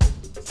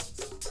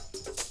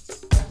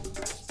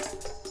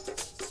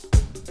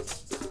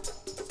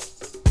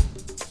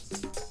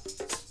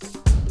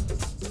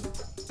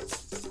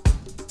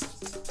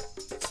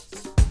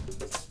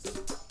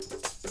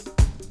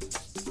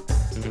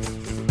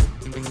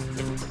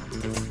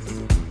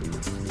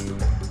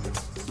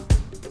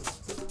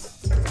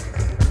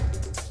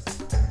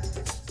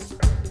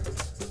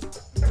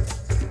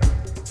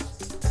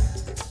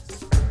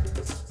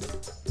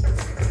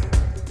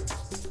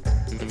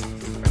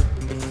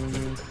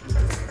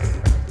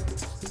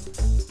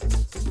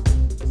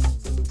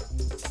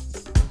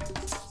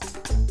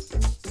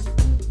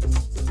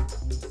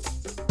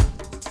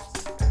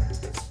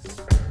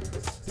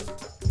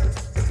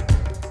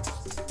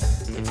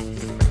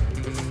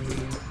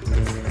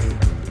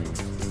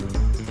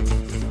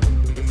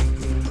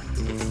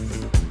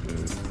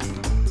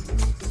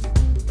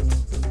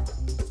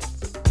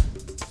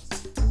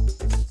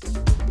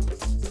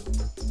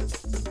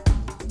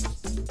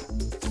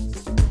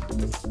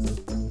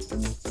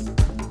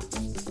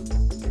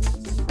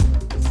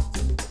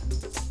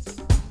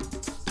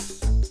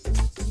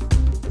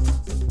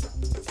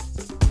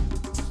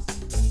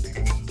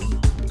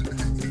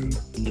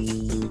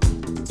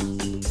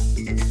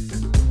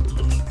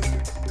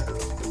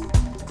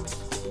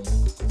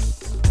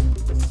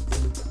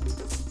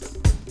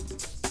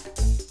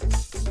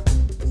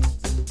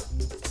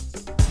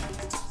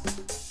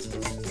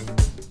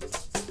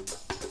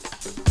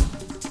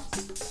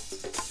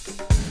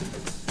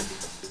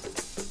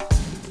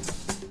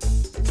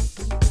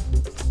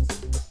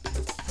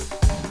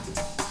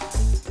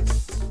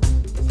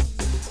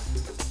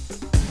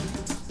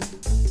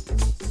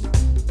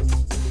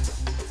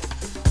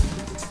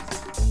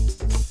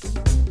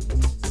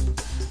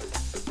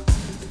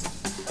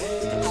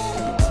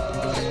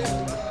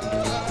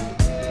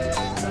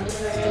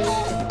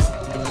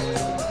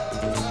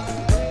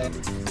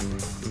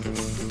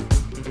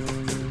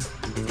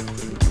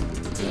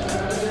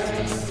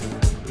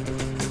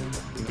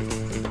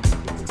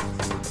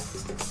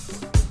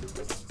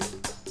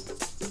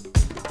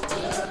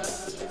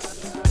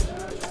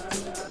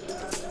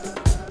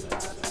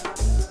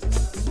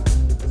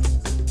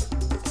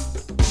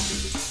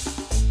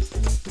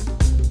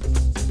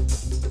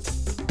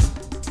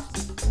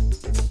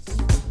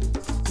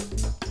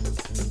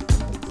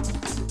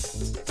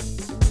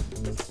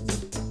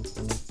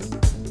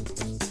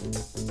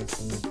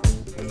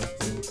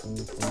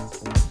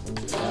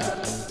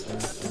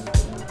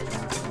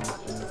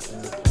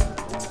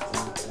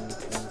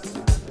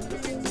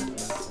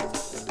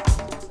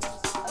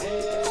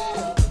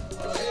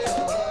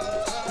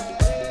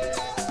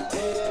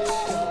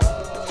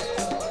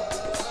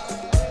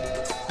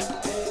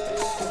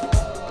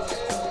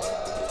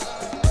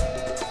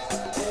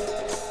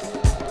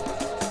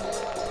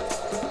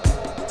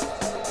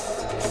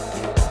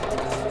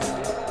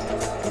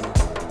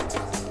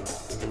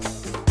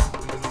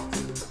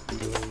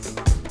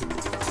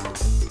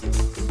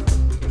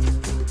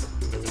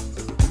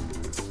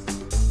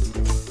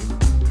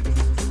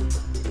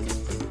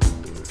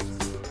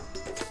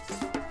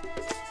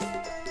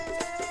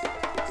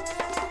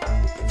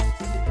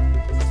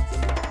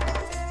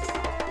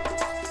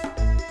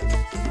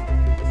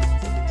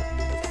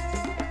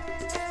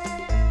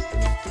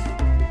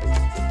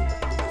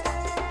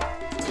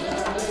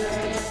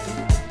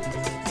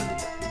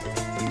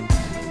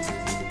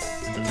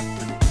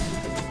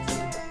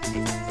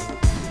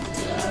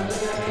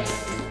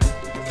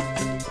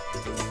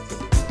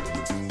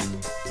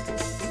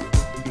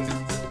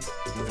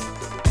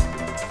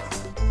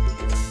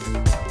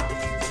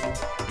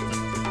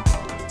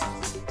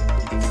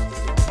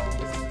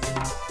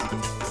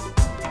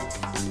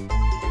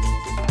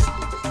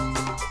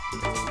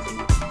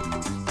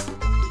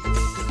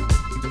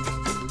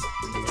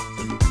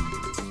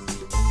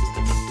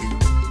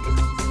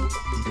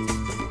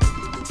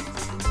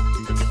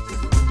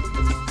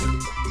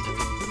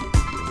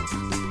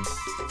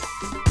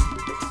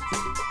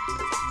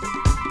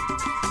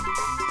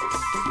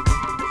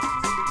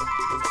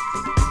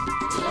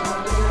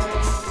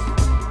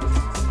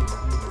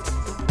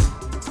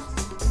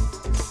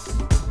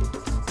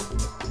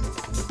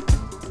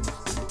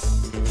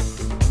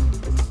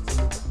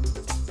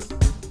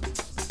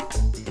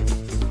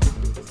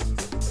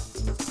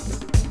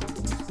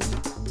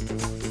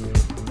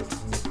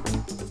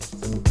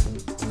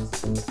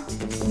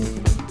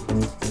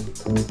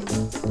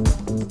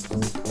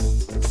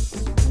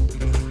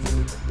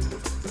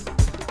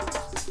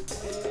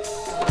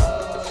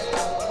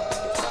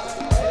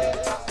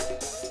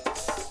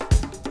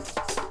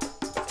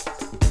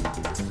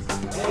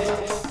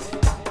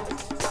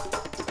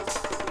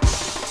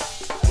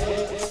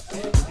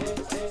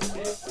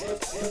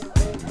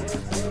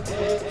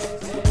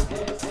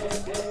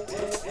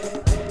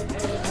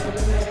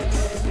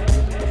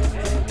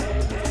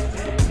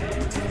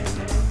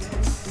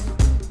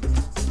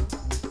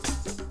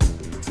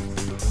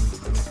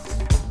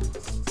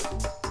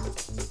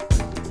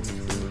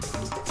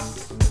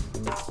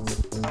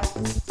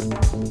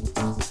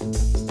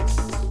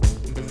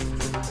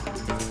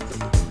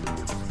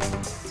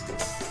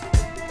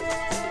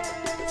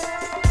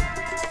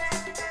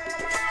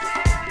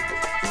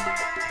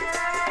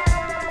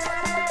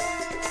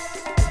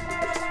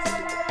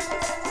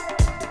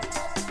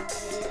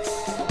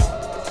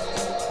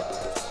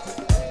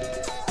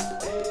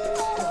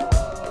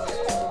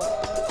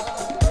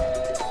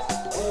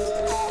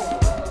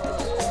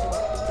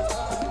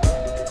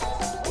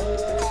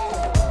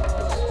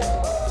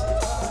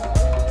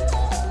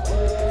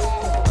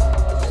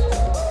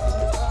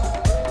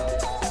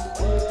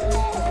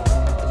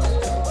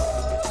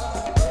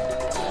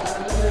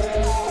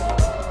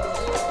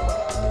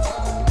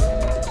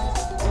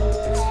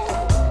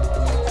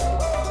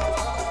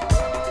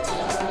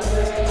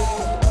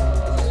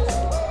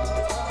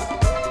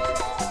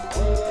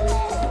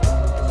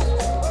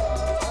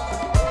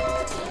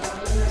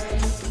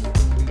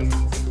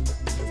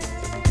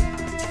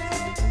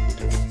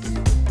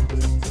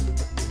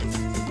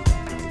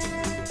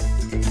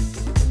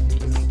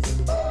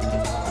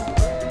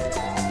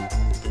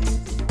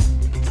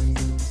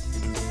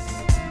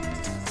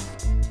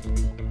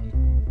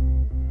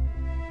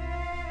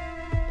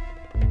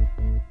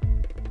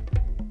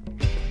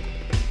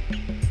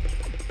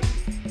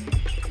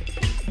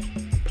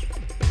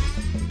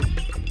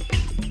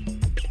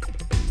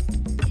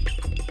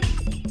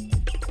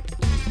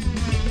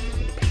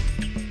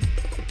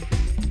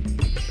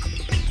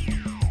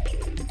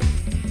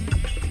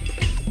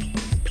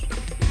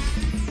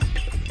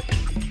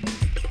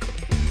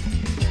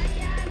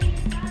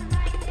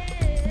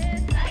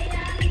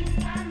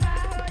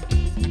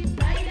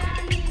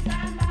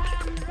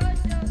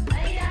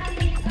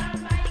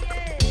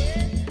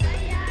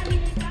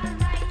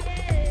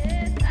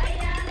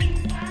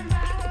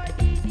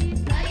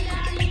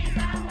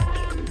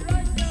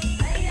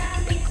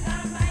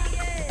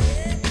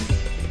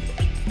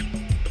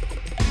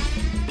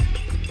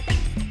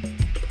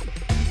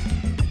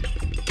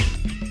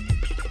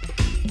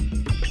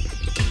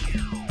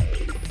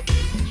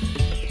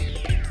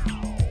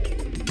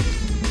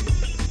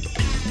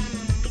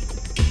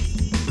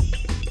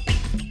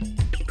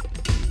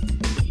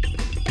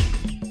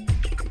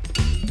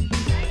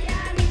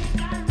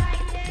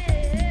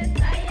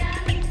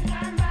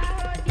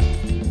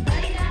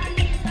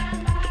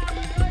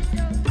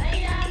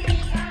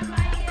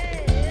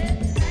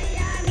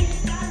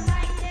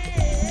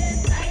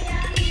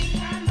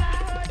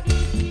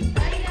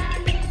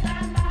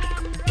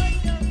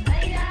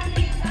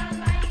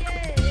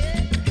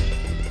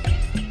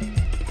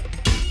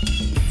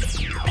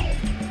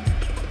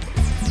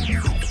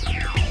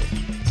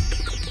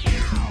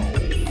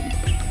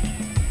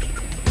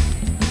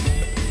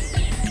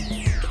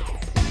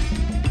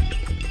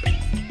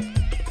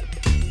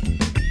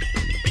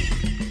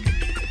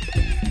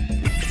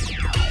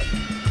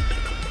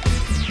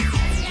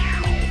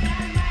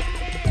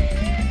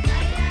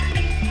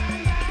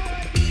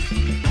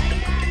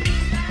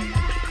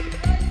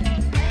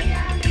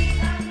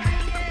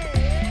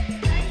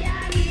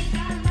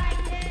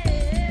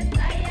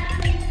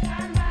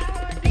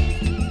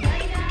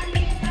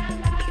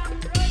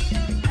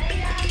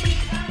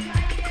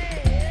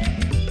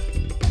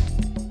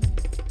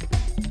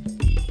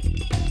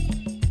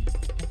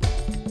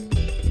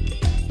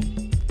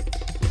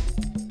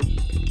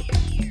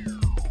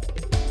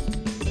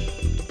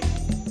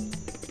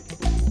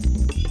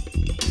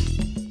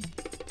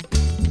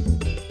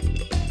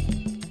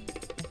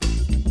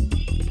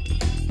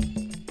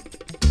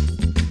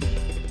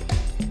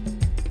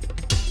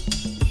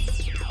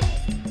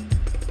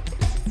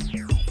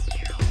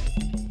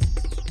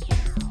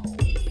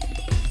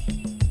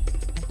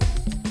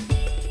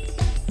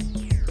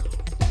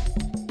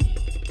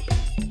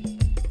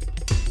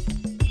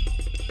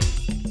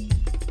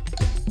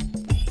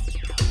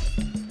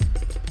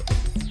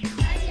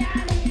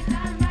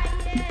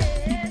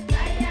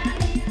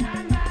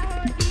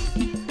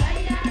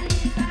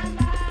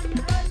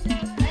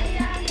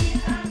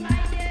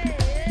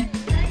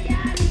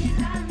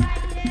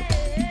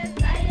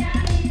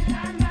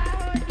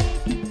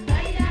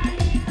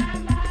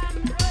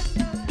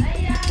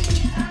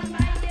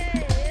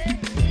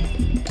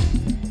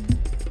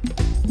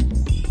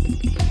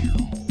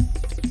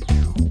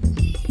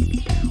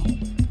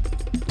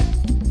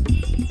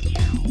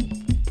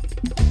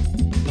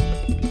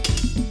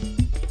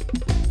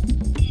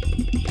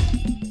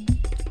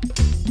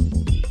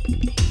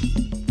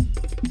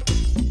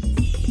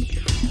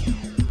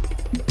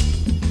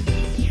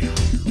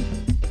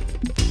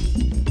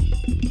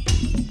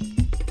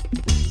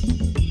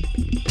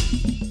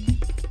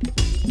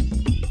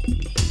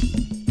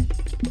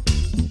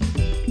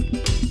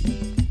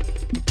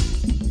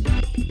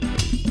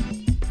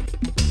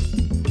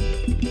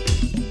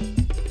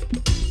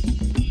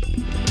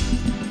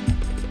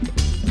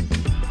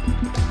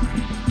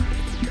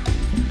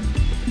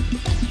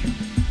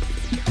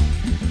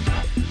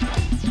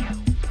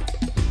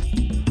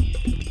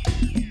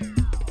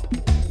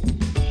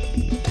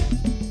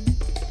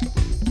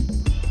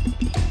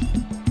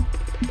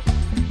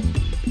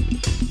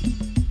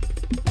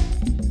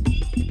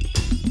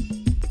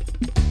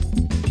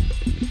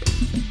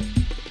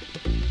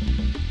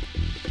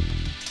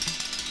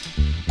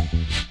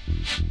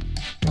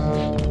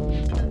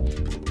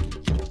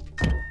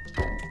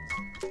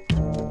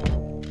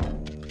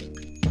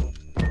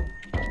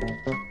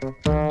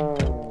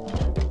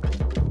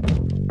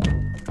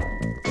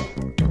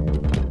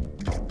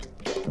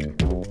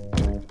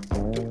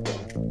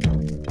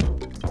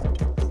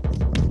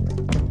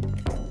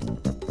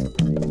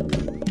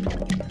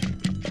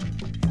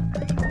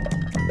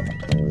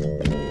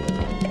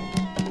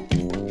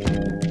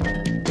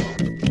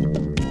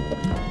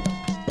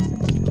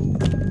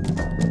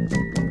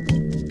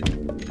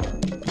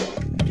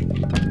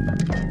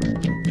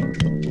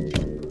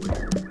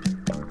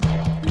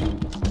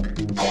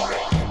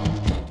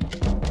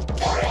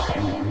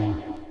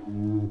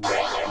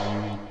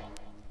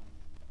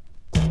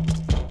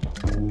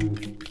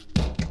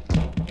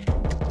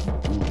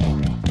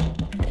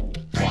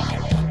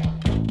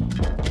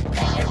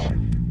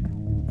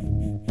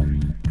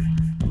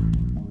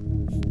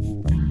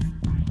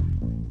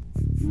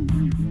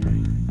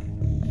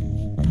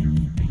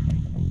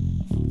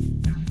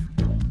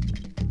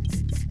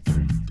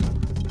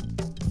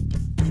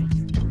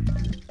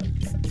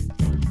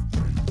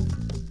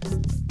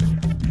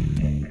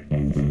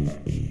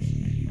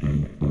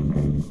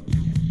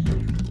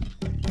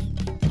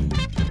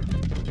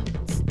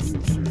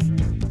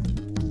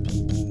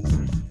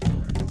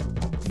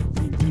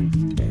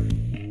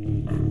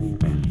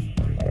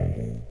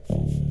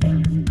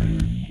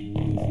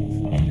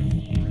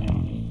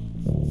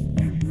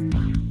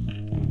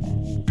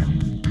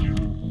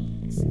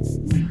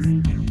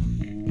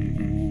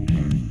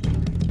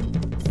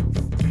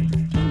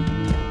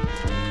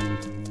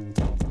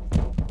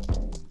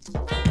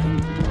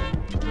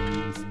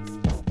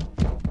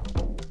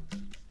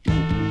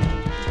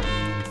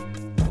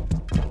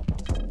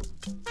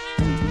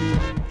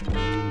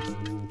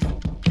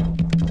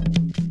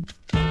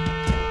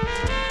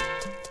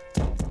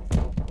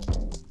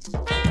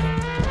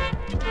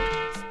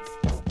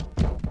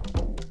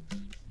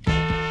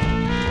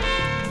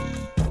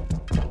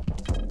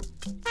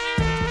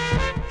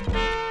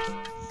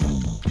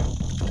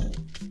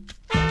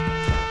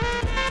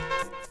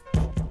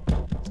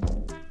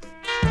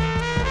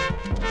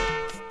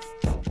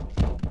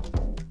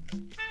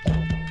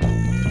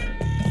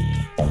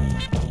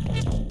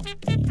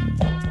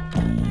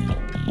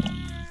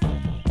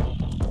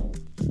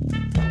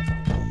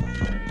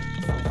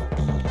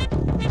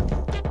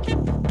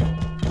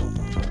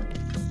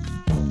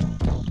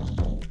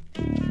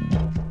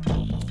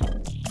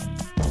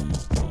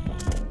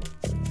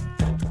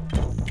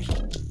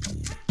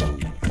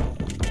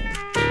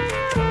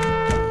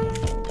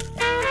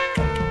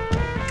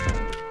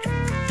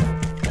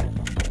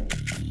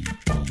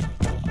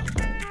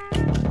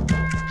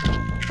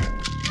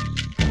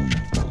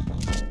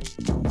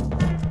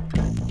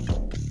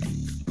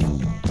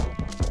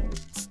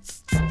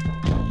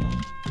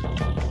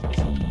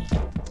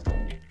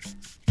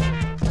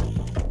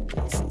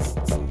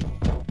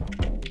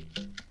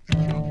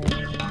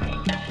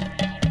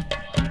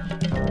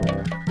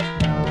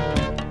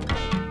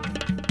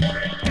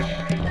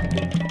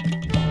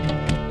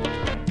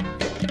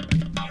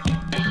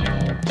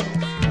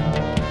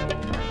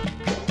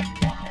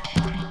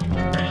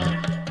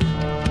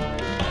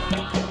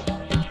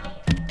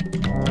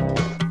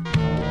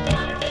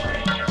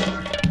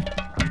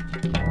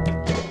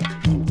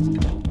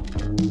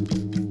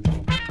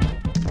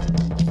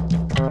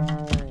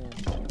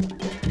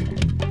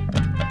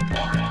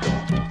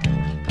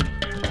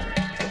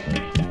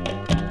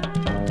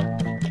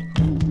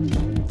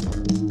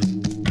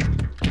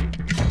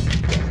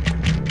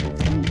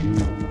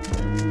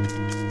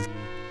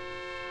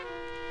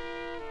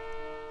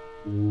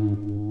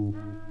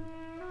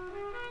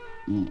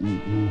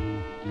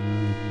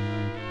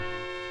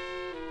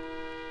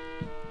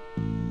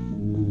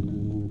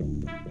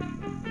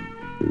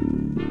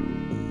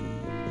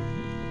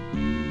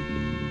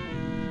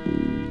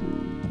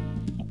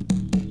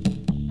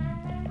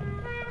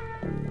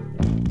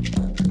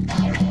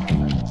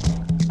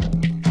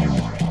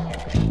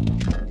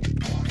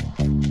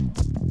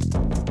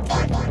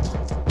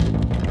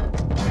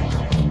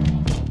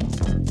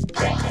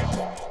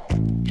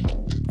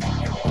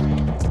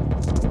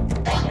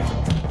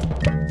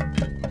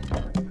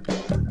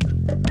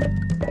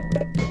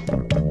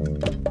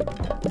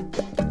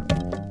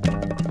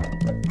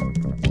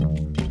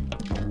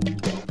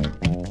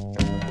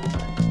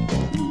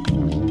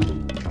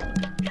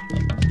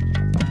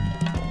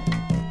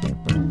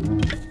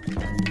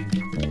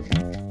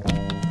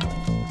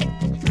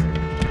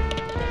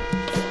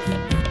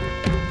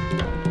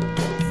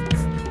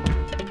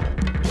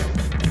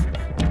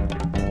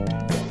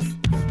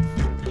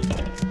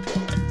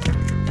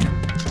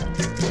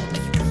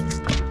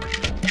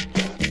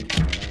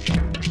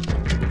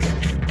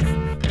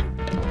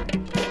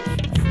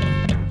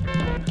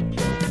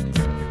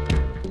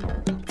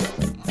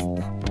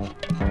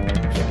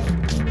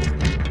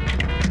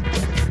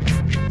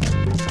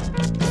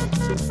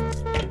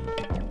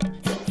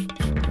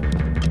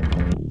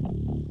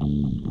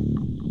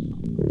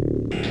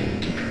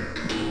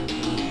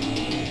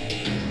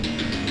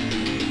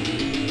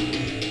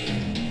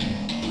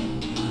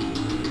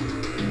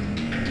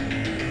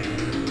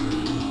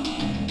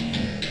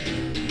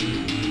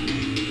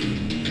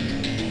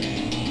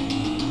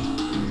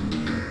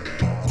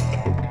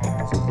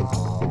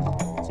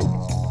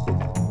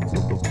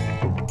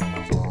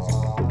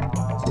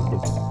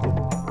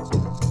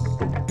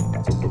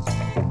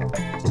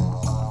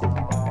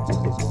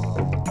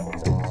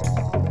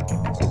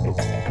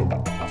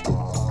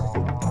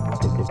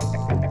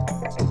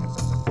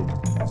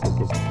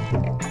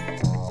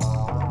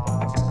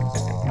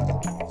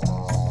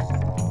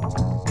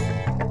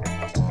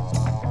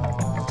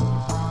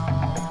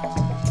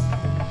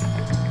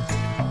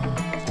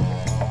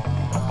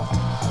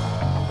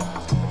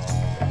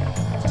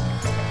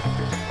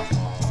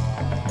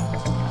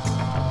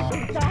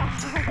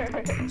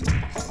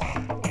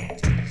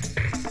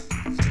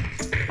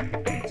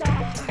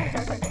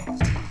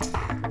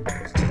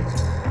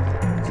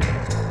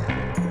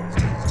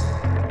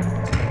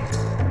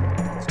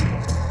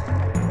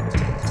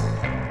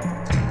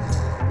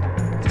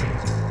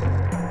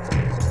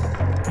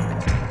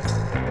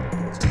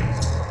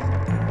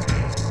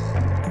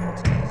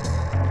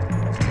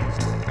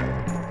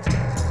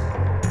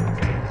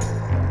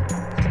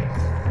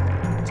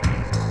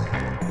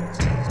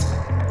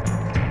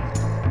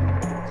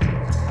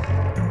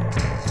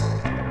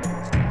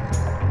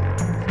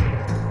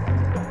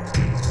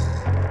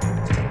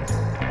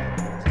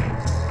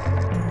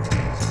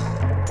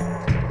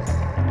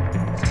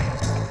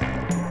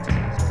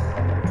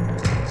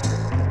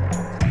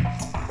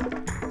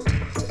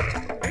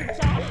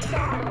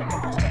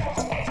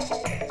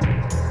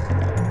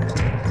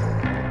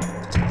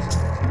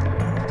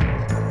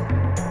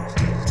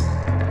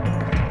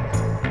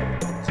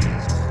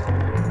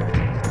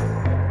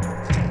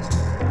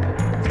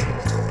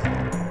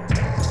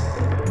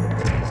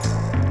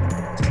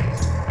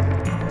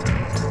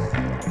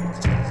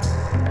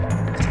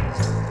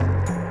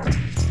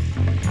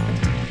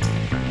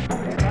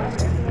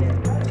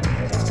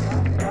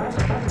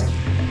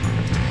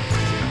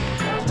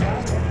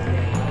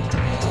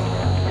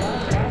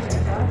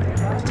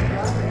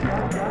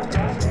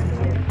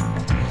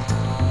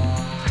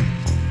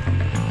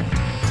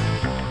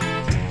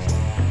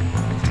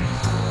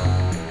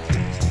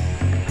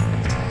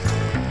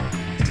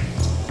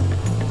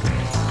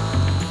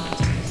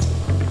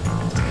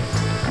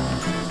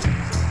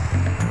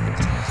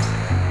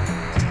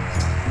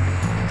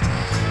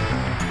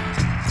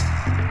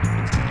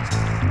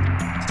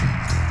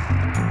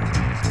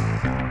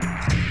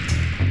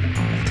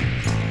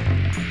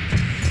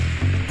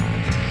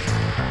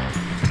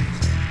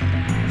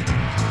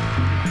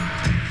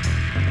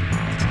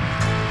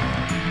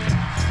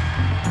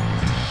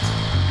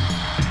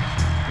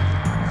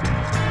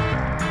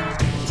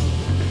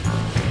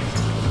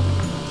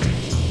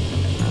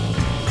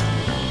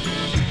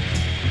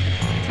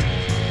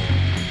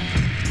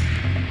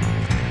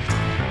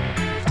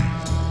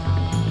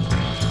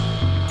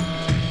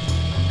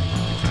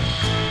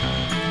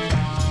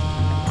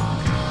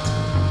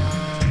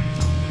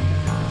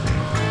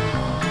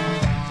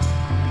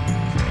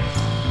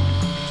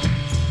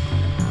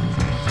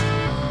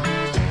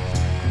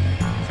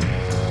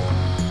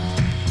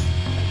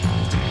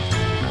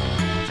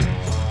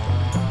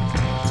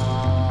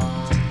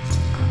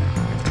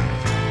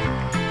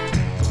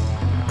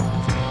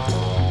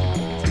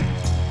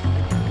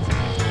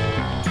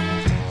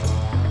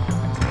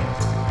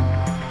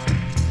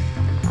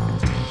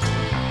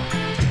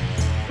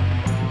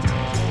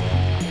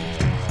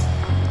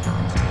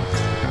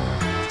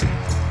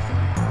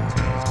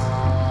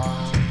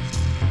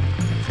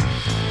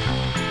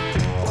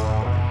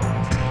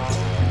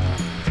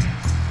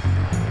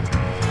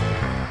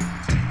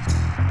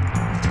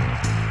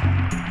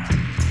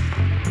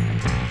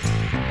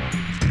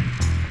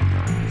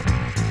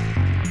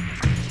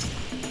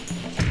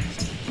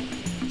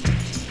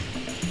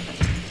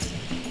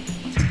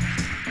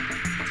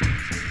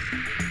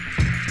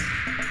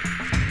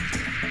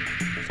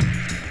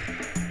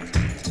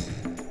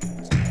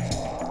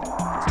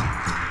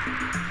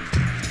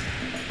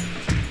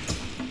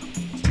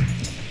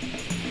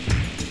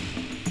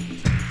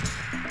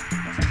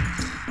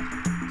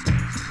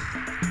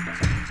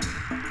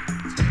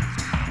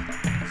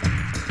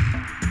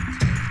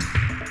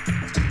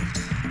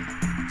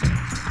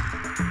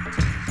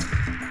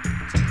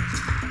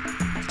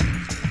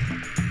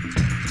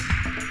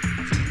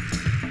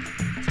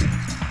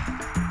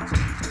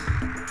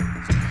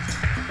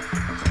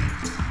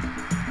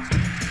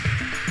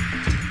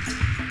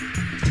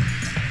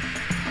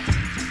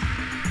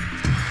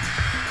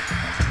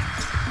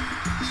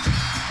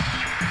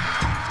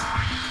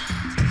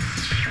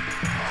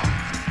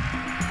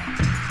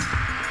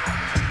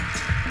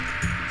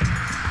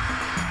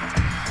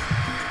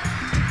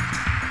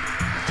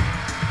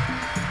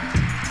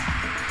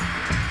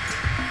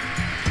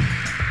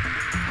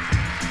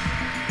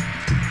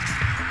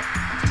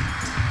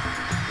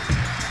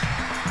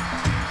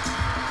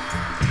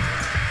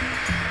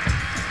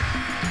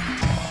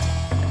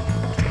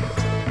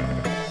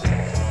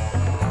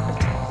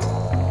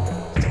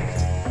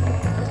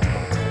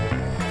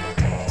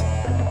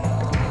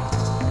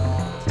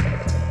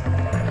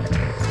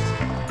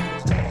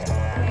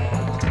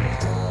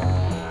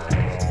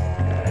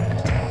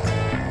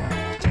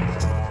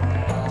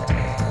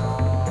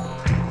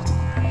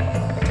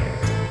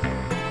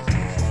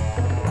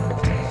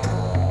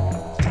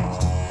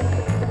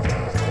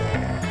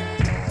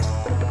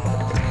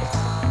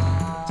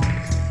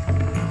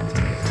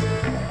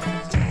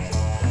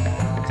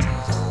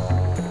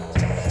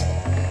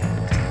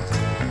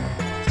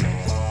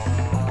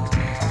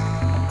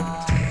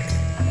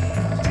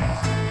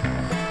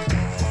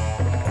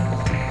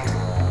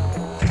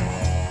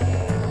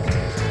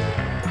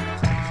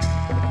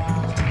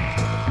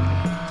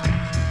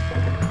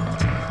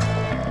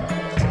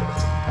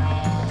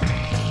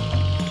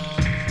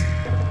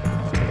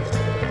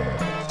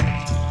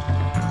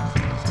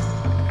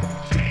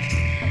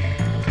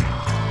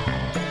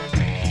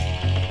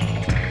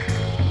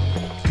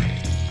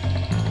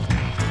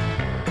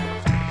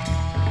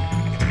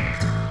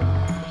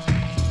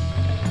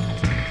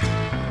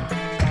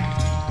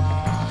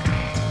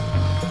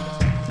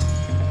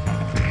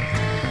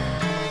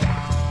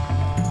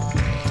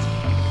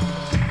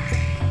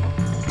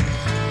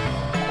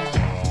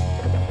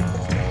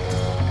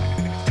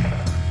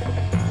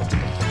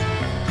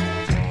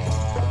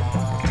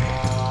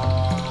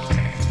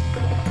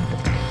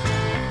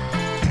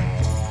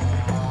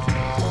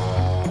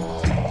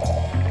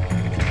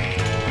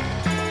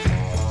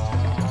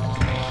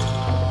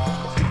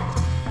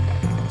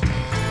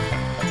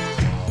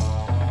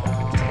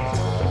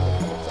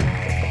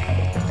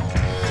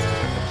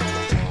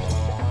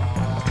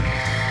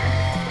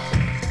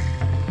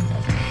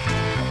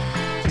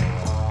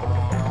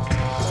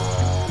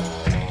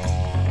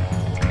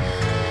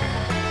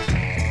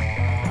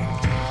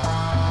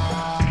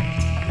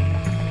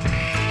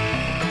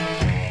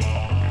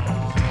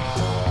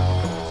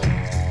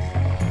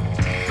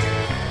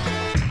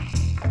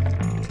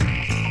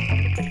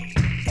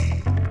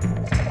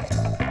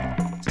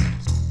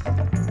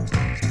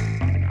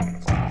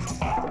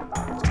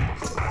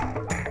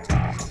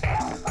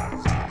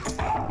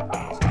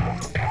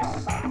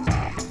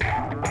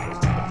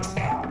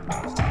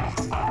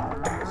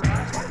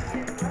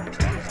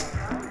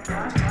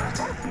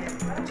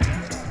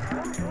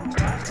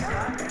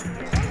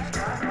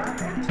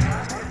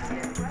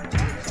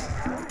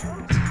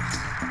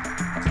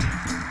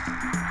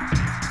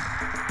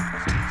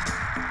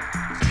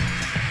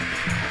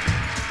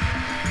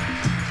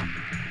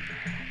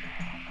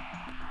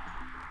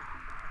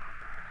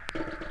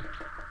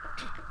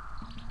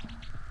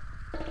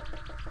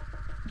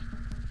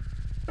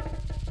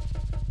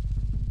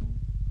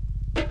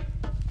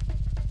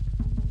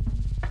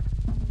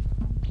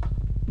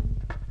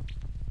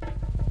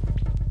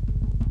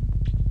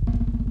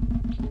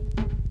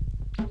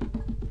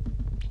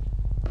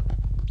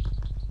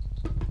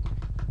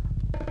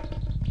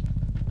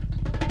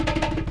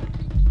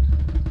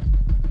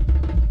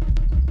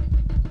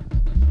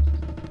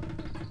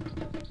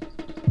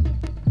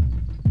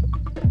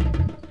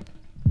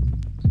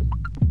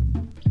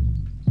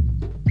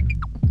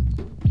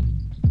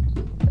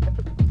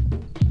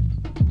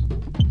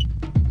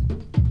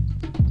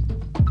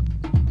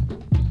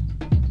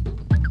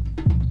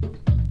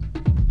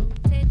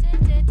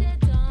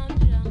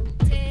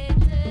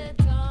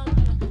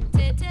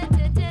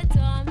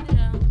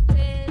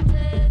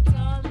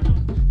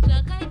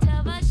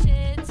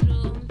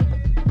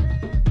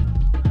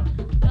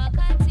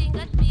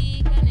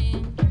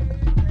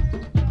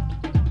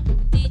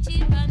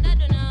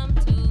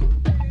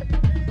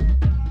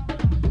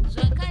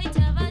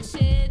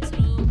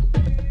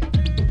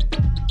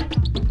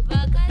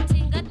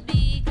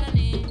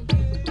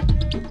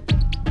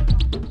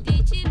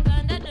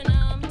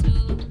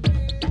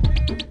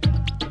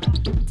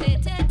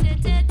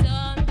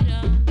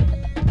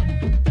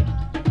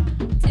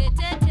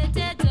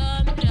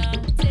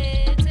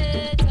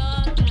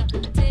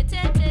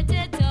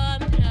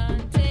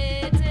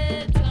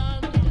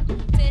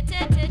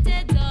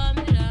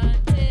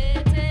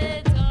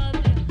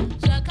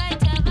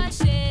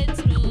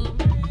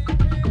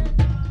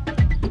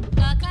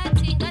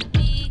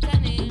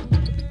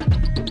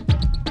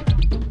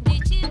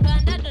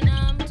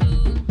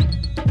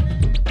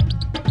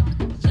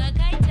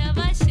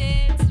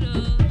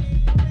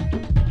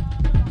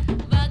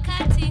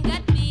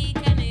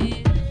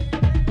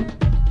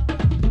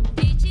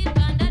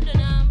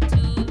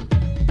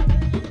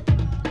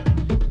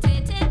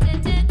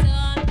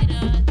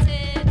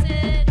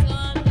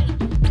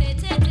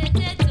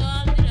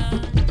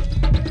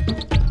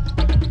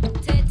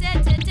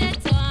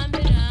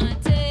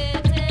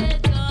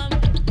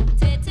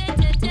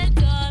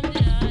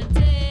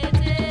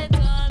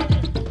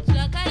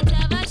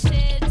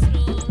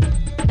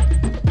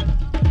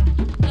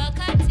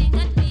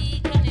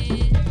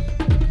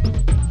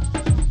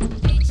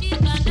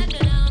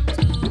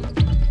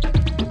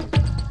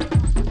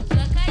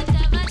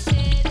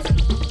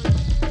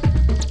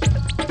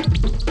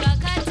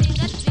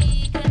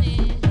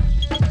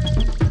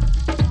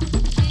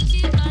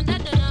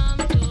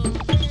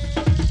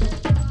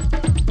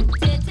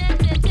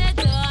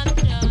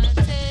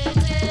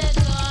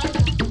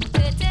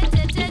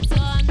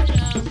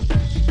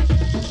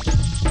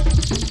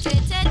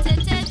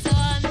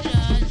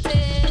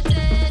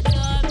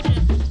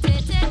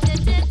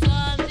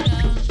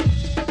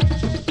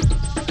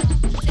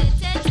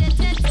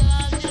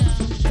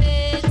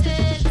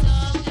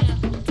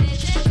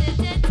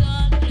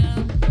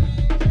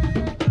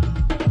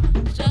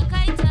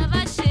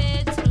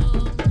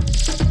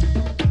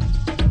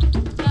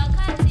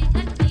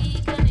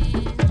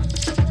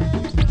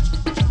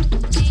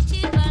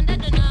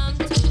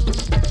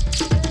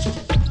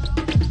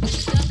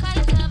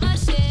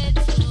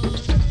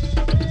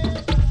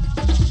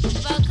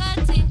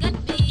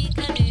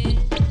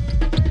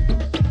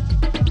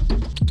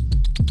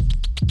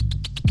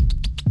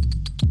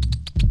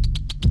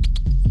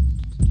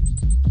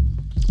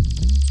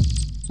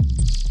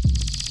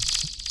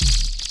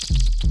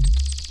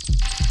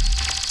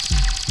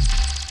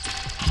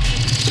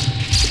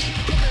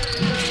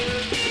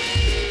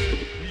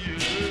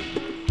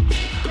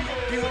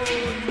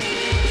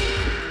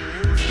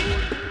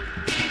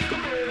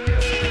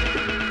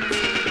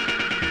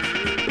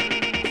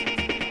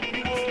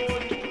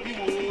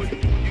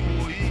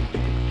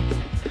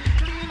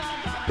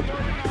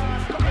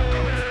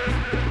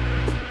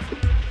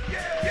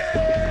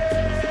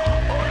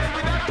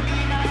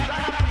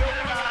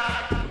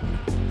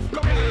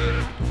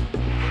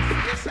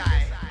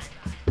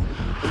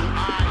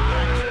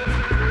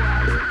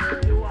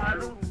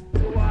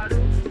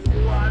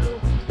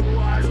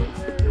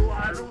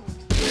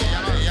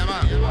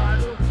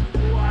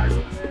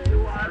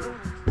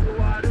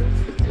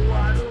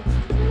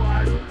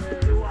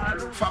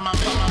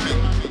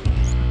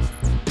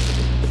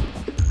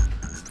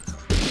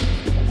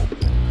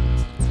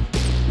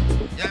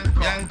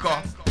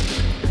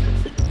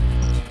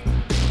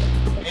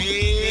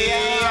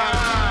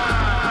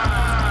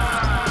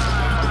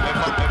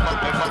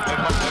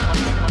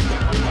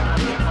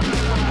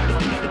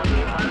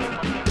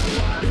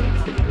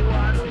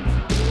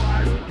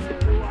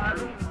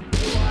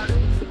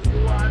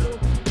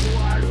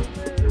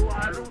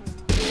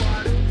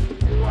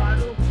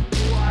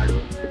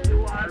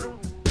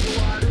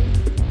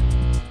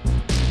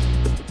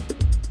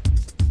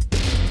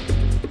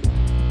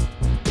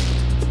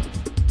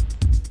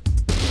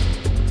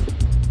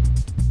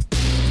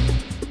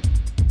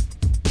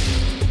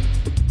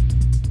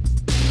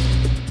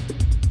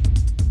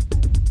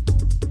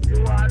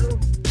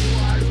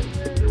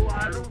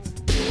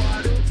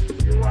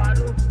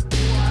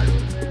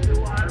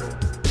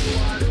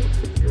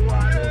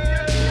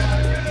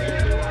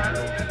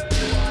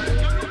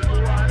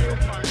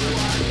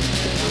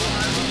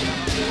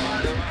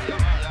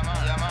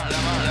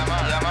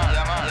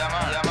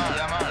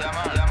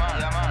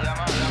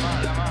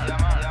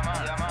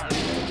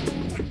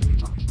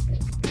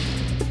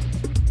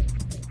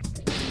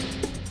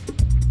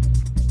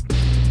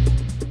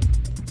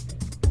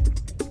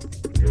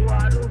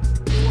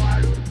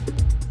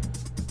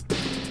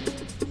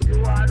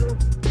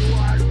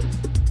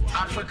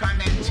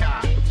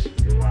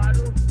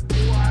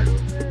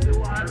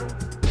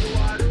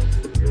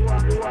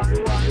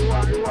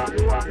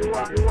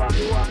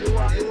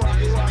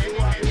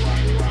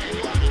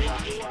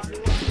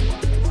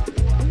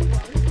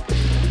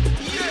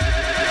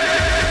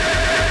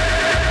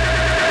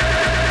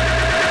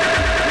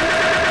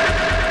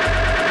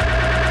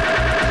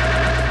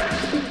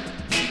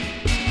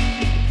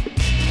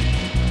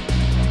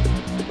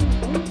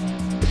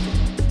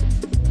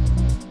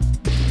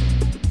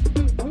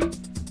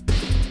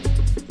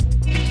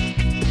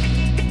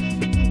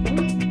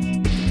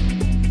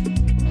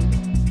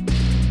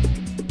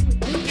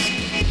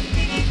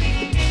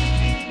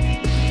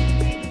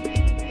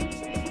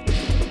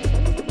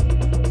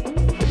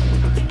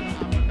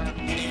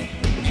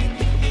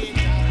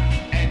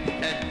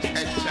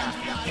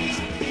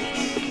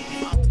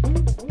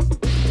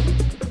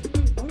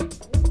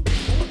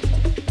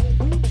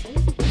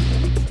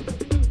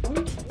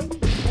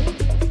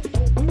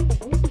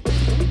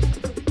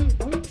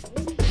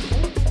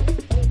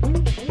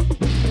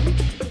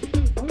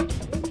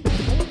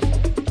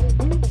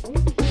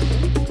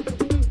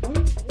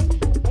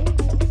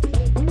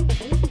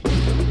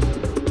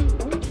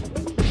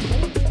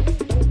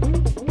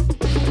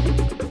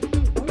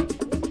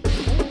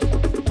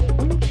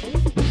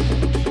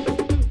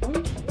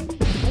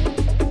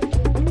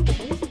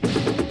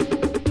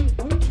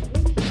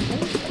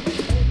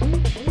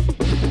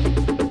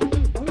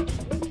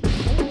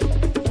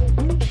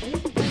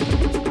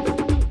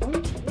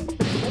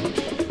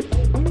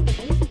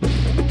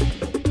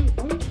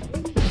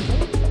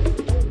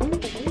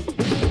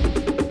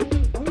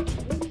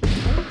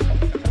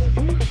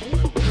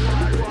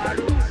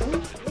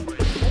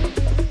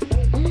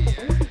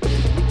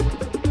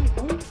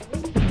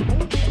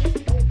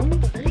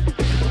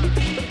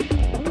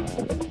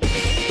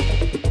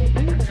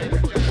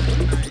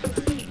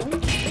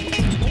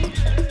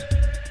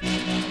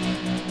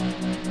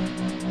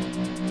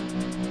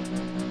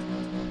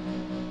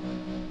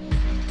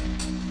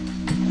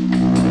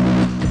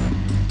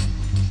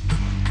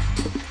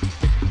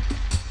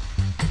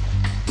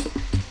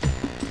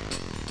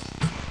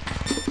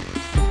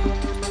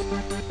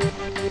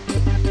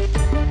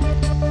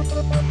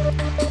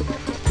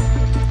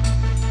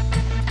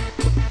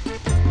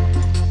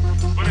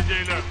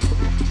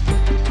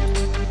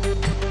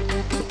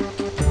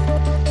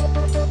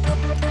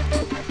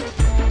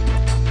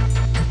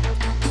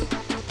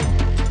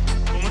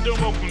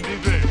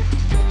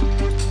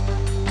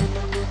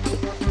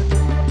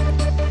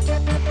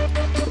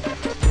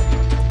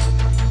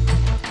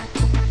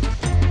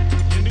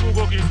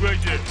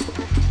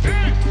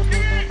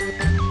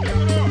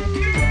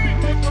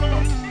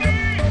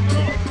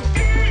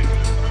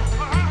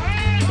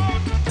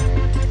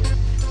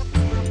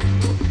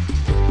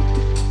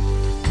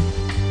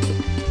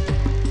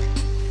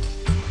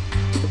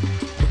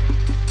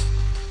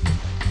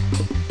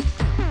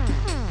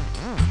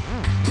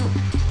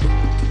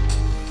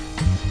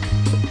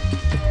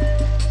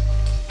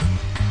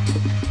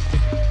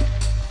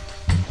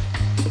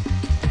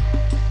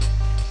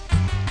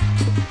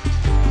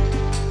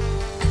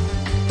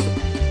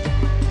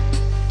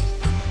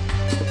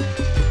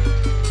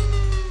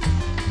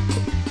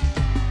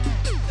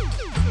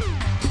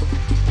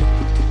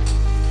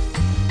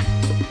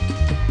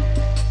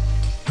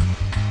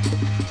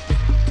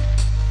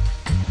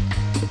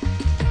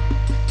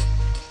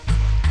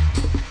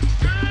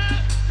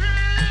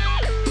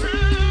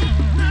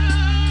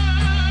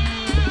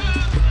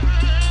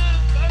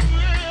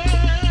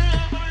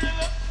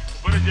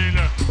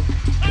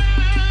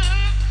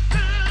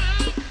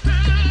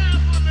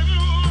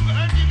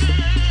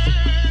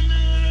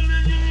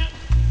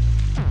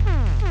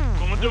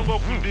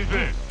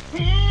 kundive.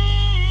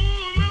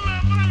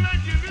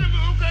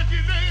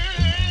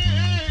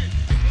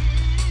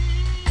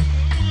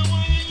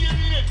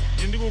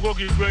 Indigo go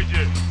ki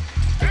gweje.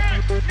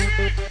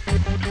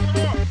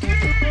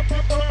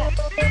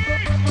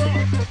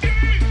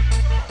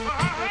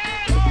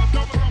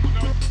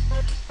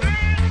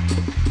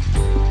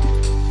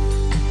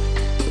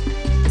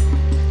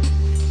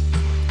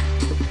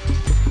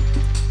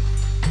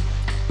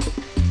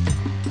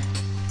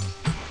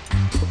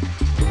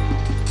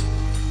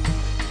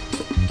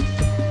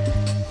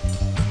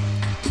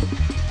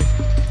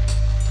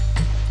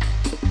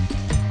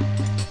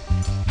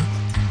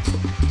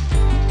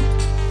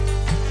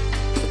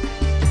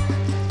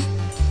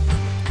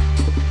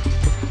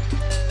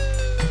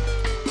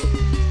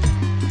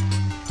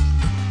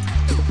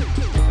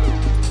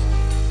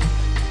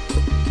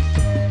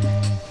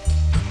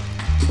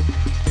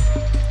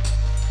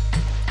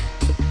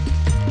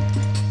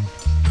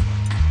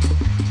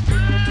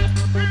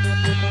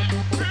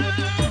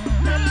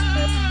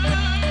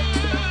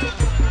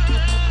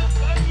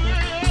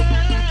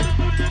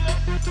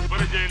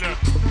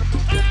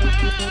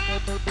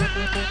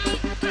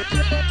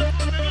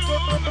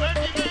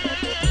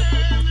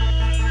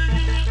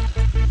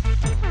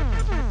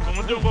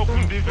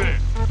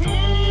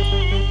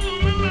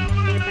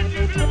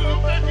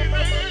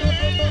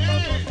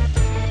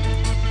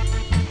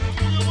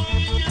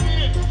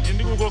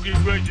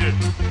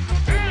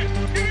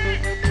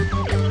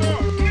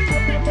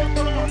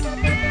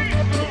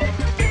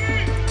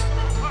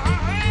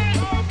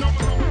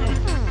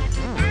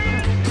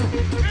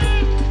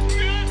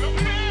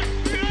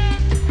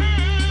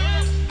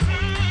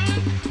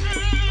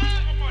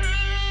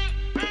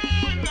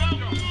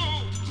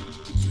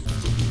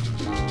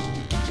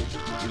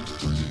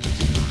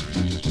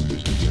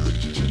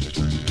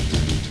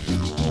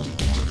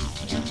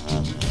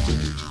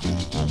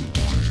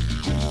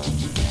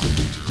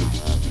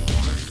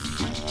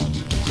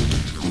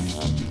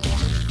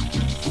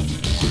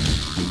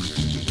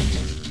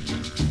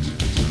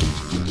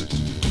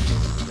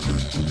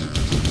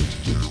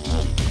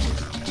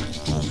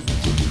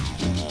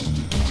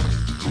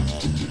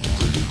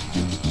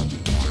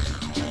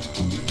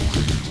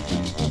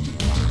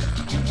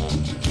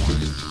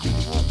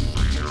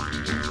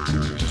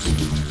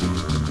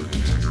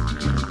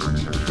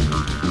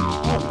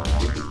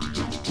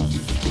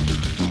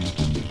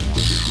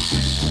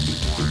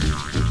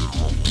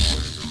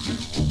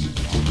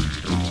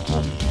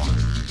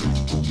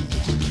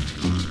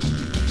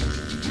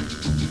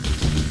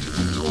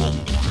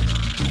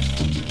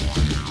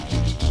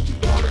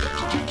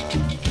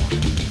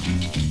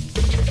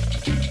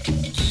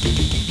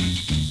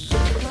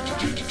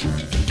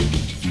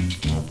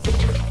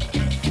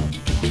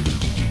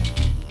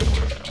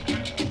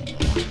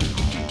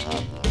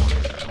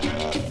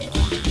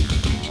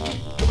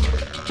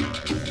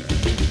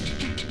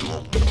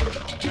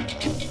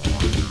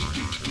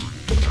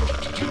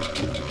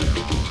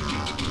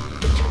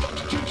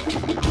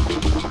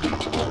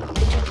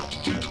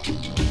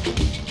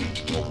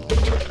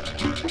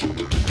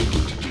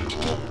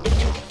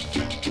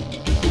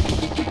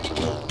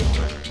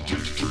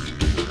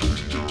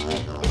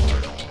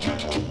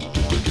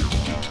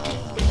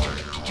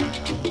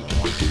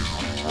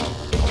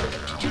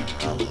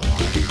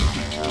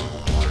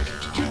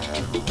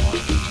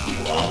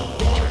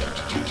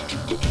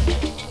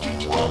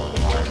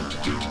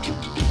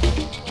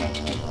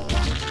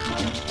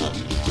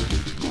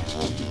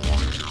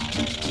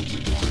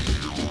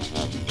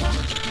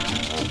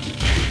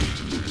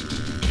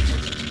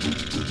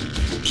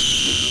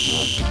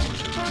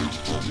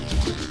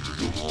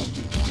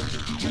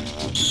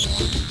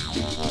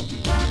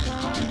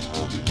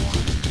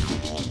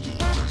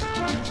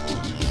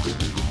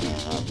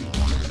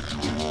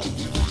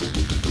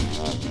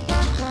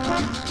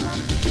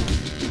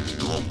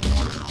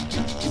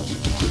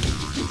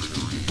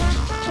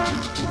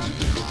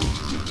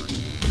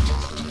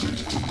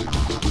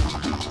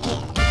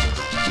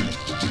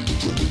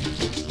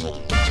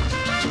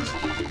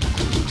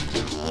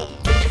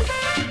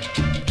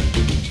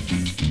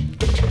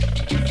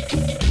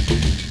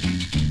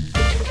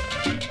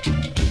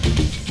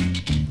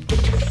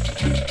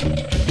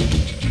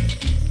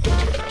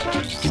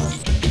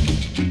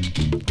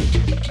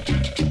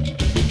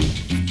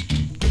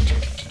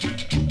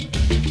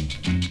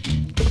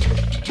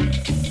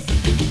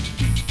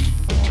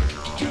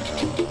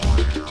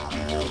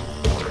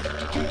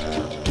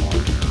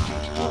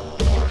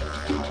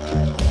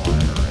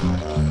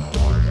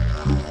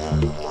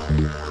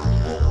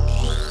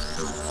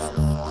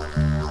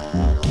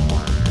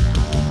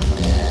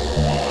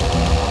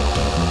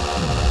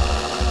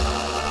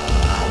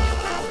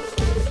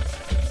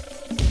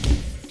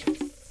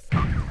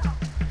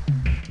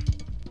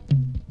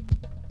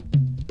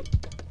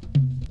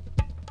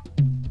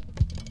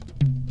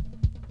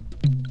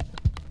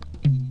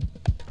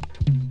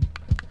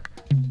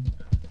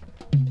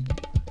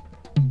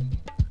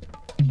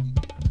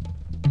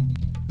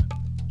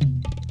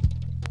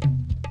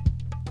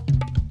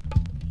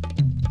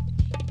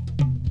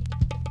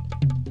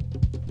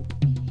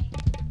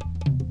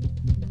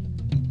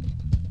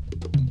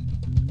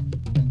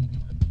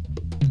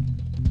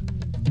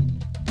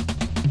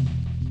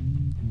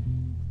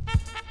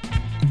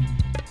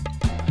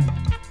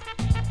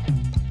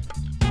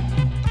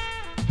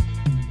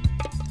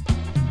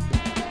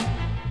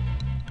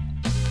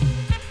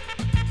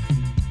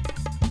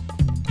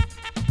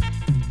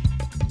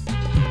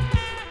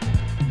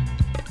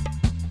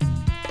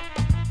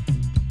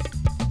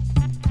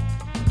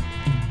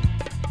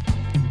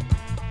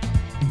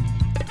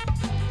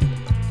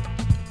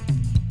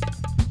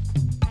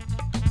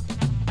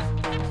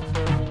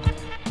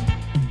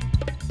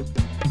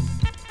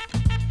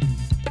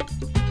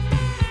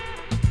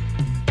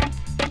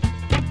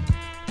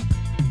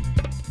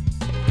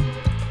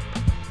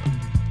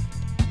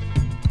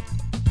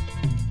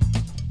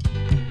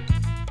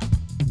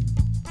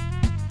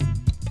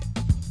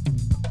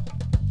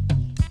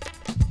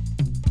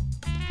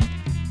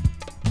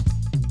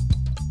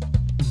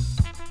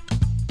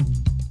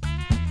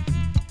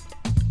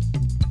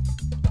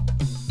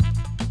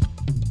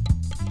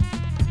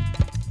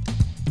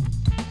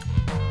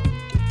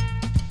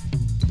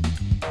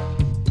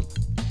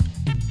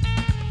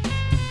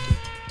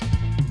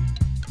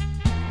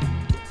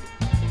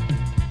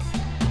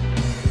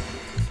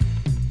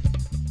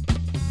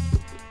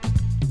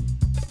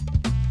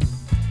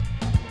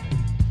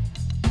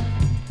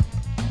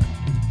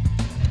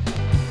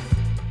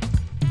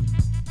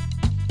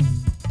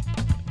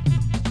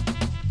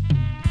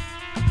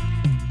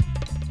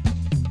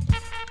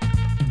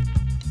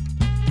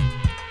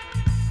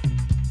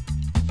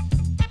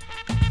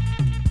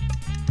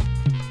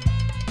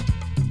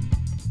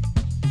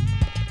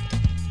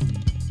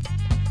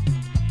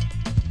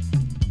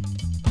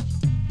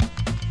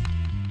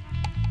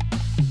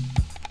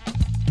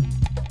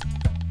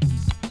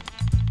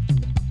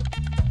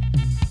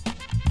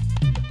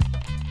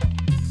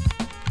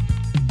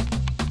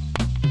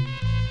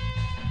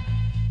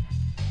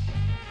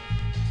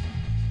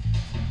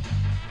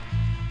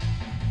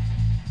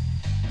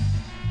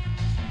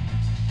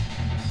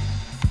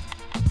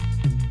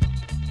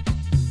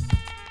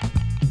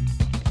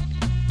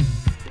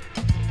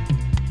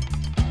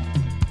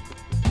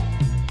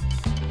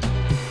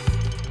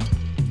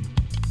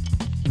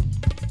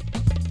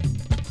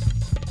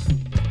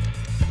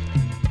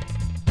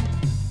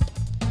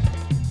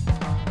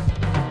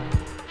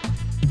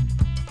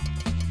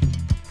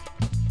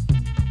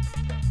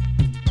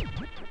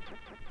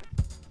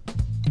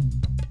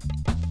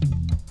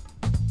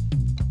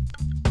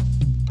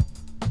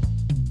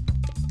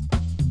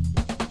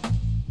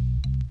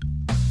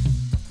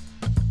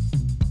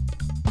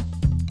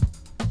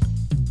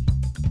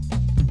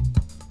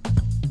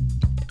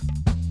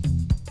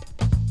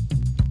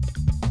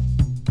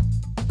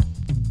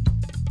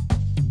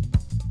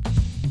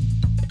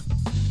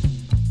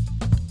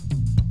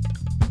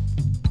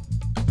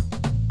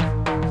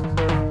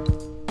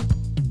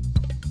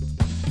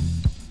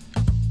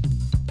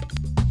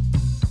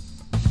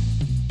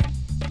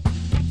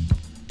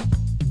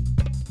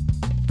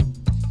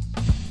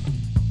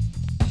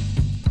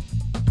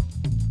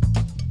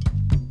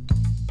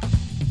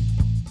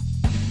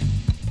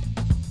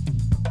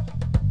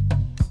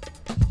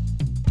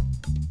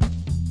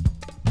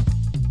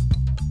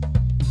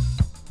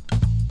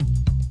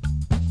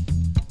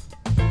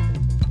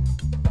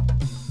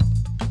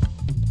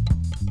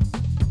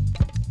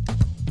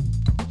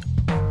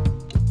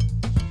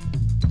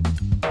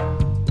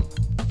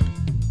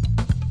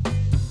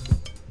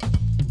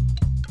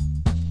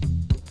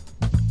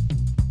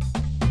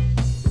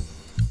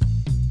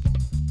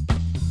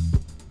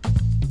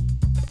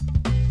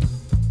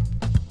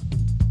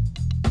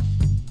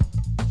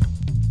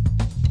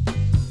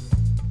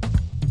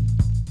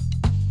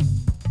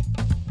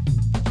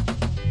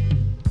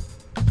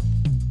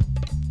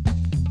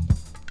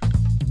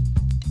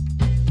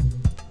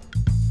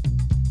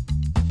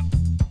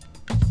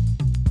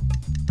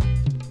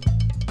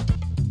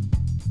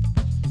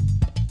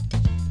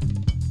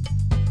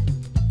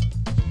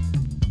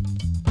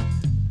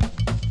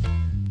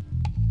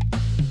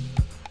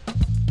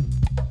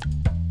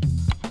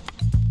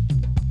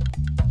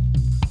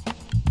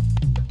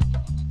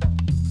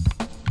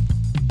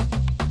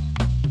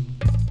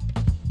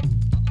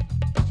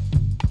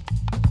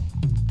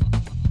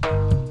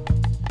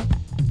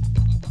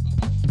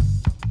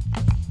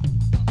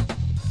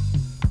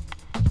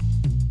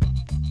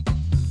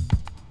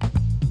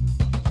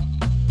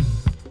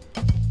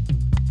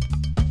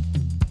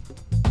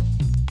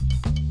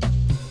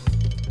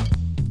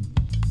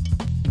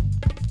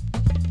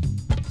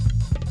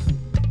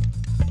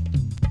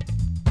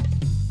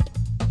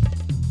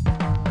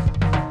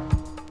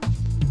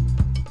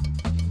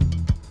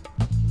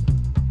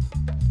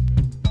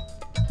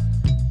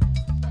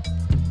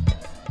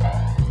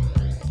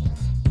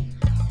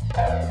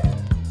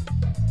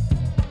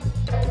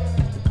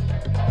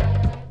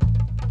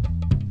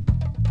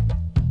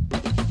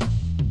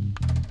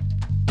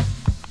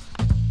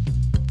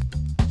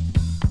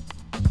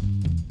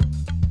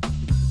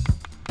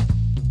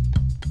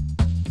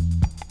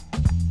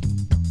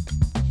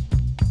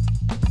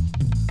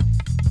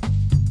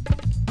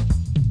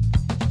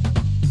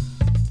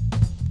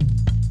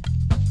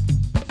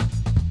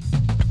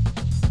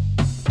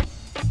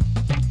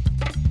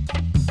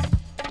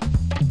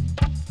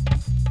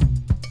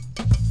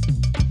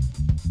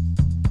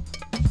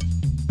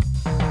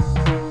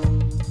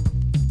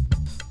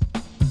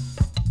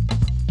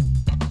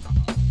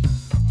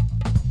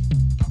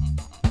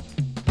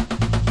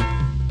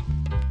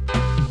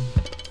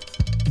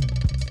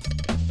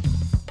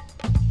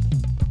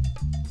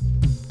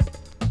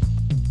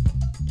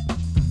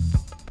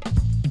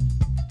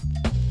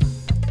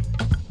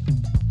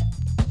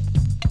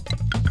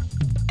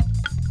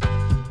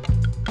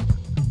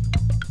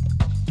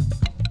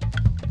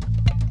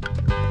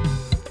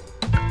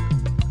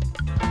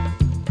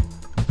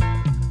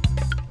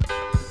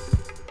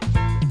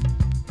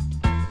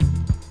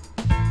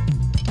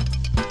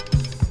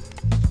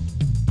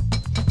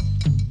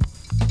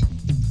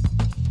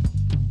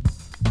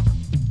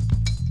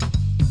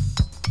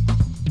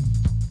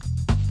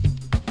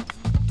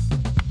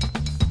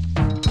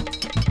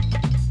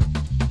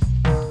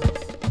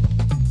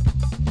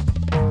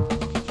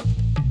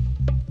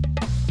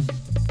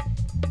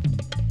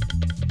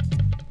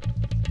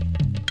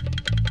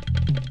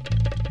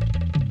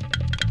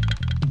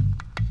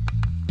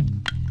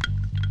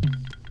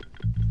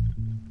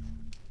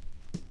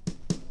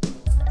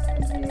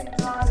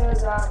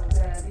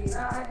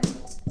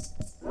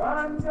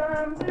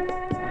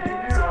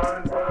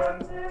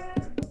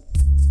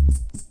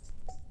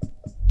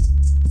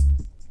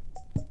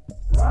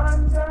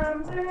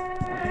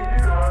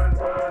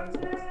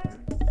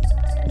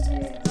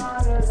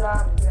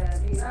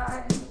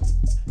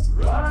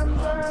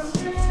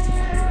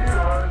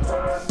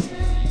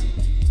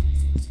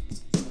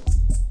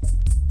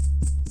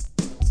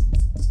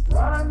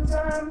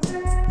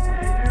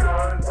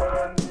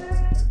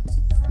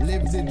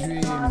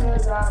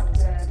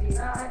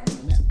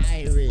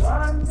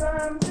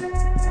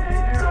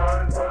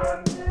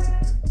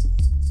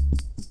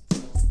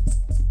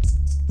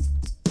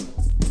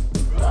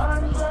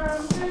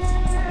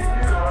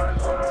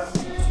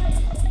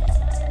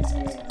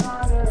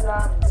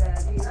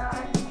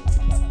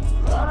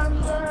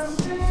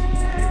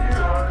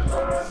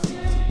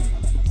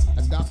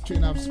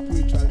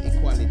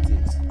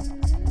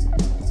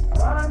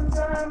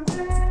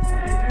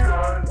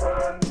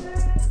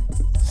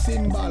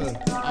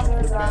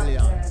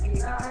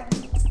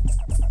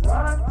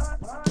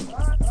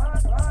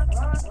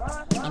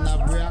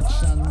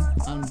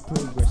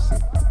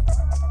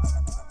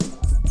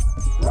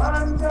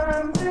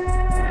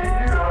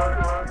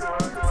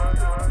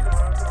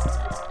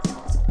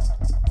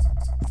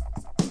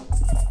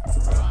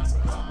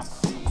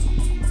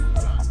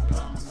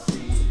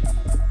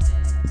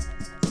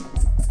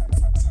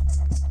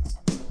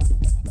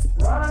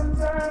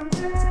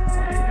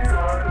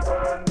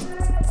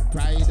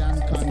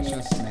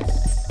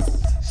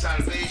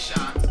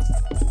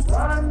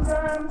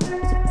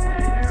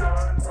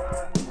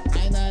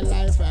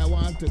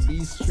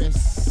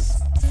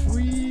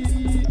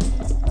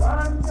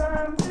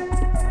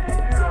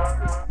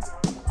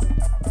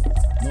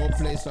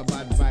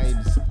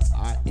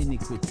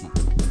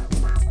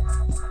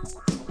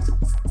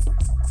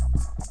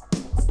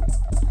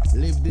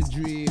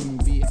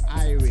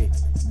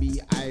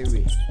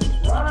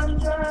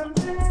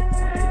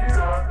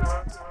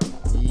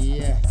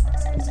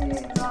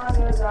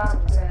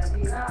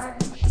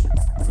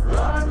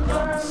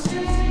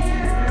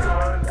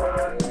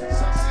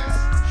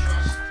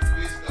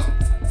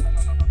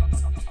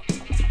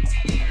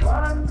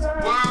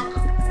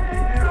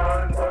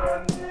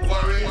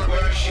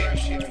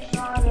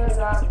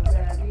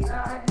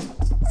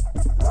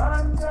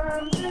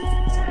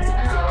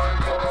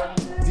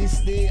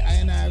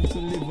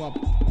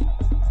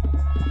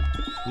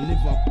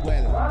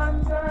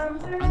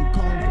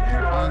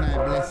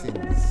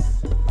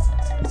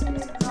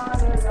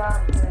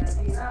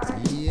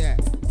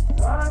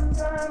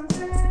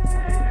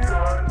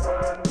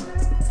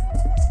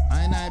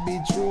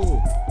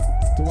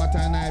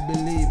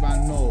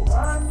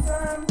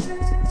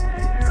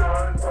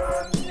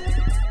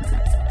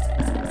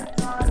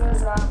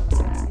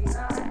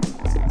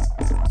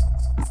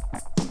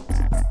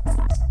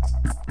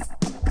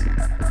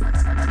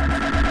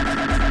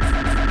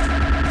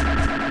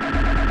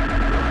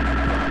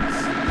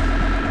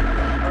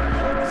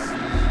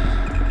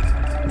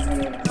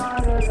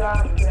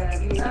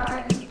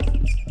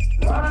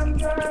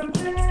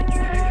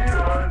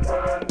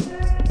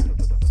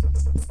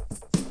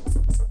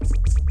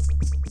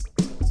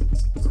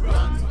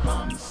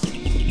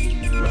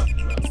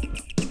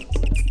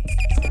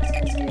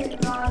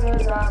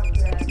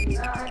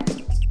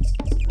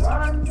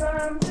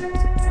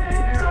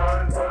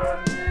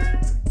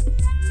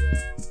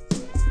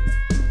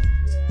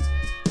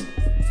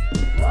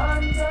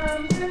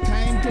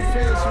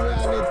 face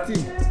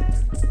reality.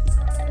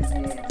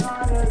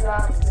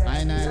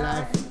 I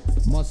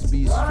life must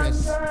be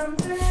stress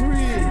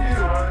free.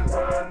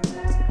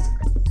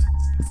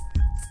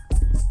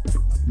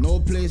 No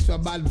place for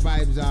bad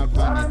vibes or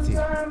vanity.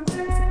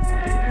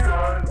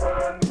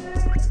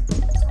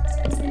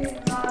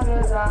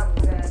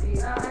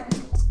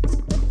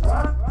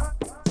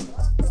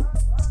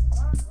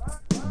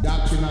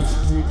 Doctrine of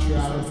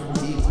spiritual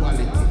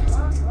equality,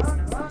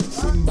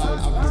 symbol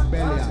of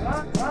rebellion,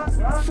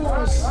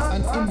 force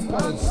and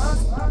impulse,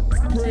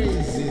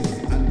 praises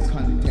and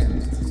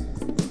contempt.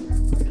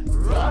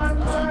 Run,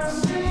 come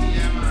see,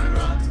 Emma,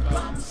 run,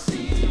 come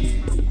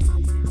see.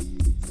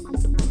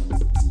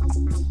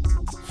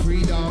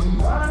 Freedom,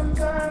 hope,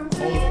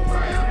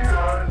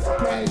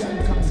 pride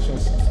and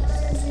consciousness.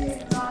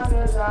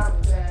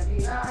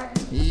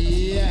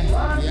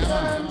 Yeah,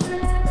 man.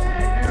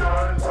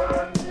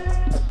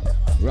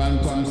 Run,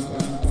 come see.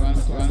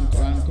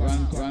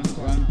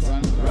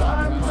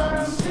 Run,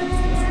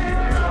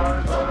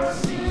 come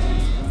see.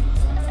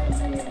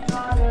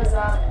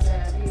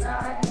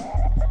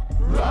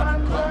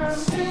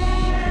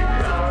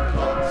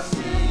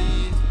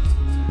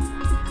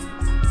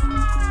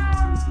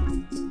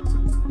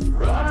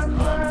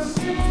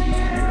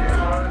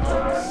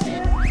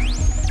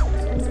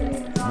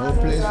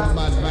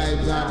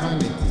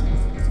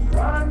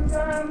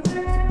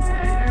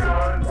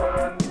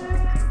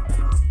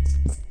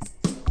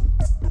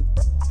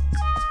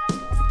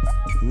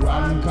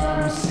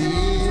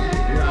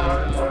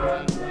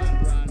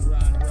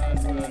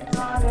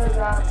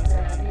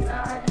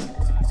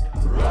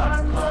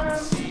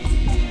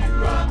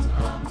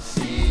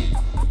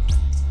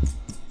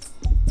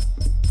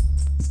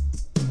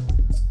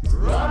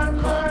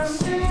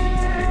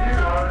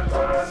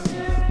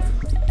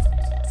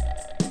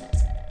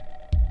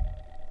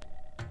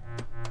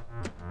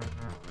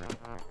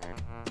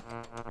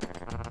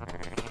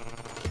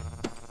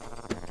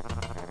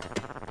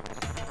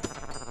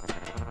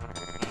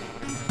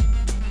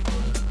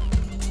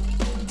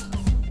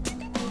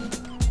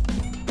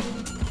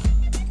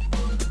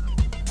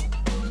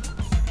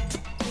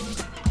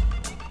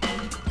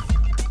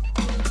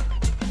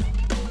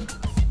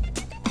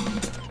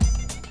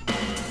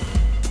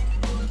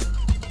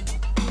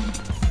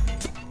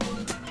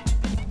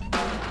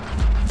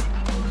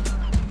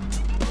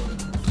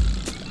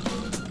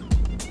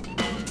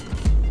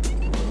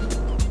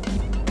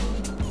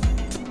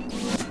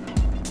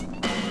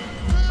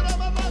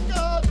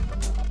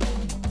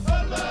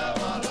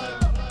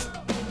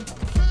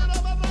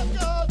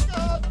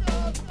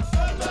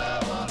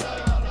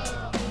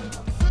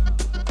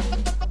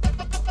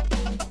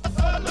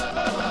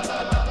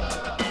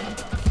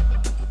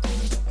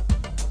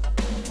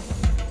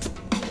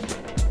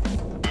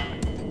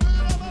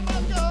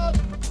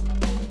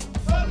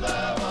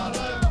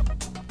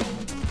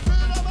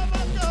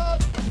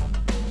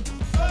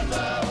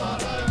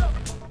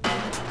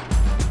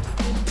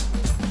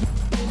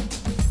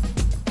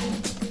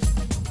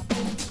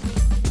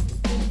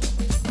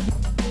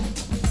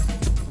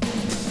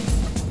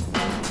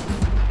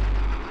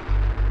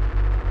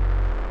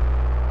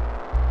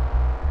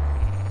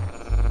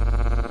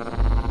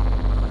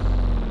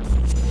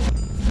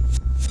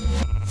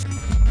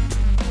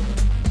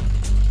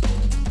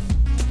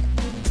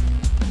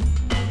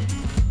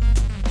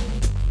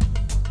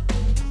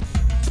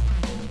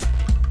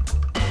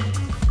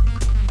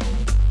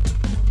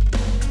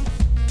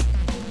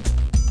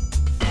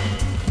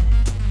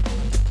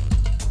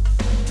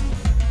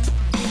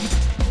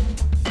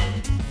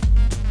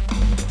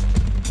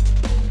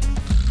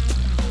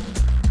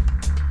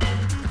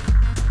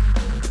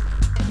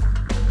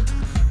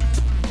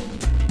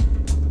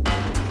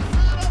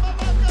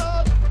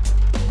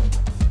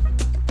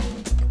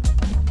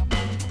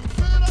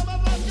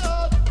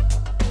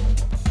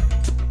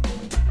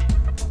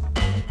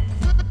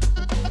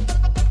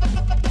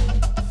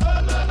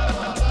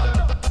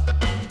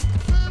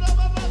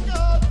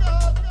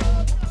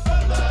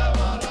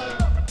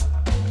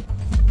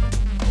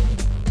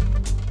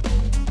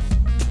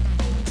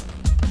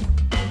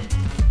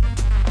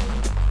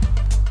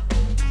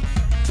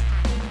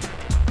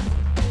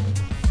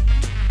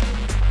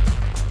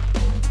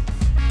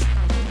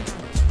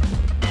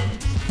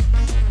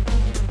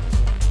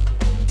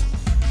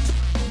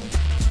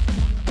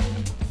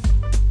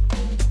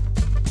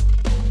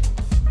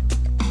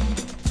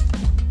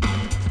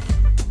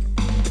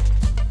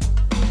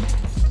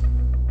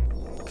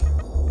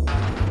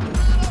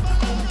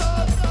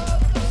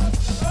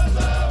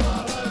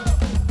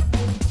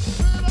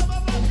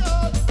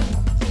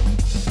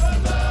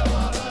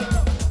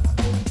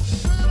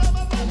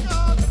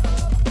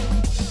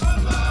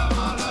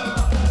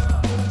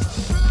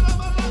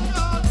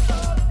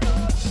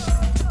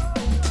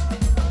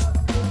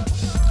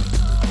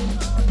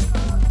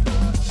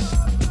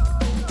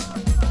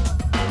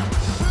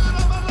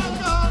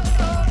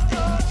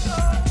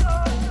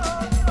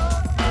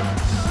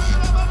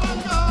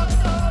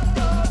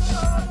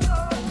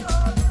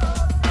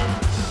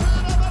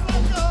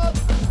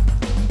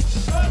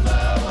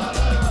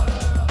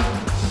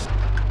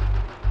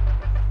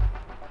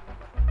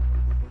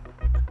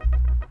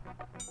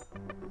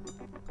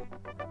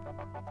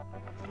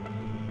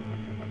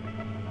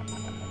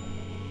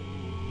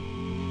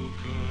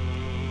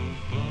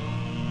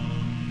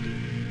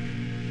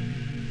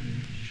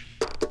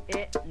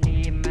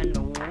 นี่แม่ห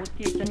นู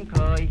ที่ฉันเค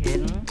ยเห็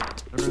น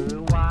หรือ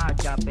ว่า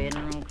จะเป็น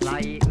ใคร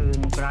อื่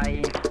นไกล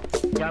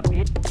จะ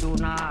พิษดู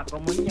หน้าก็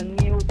เหมือนยัง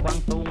นิ้วกวาง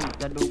ตุง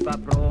จะดูกระ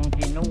โปรง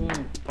ที่นุ่ง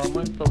ก็เห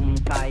มือนสุ่ม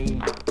ไก่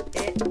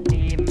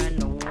นี่แม่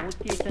หนู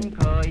ที่ฉันเ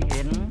คยเ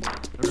ห็น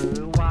หรือ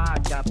ว่า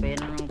จะเป็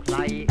นใคร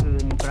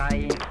อื่นไกล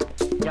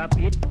จะ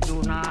พิษดู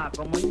หน้า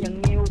ก็เหมือนยัง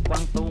นิ้วกวา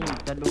งตุง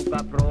จะดูกร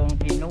ะโปรง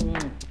ที่นุ่ง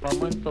ก็เห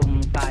มือนสุ่ม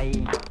ไก่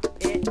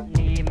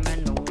นี่แม่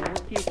หนู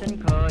ที่ฉัน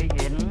เคยเ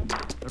ห็น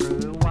หรื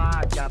อว่า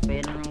จะเป็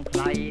นใค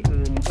ร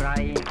อื่นไกล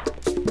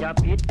จะ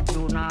พิษ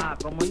ดูหน้า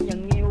ก็เหมือนยั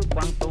งนิ้วก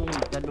วางตุง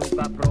จะดูก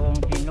ระโปรง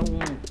ที่นุ่ง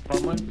ก็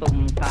เหมือนสุ่ม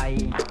ไก่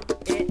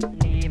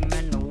นี่แม่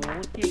หนู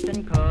ที่ฉัน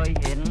เคย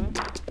เห็น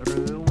ห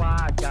รือว่า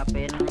จะเ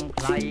ป็นใ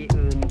คร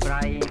อื่นไกล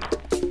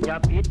จะ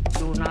พิษ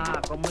ดูหน้า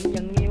ก็เหมือน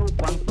ยังนิ้ว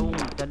กวางตุง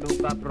จะดู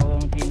กระโปรง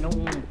ที่นุ่ง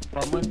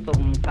ก็เหมือนสุ่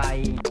มไก่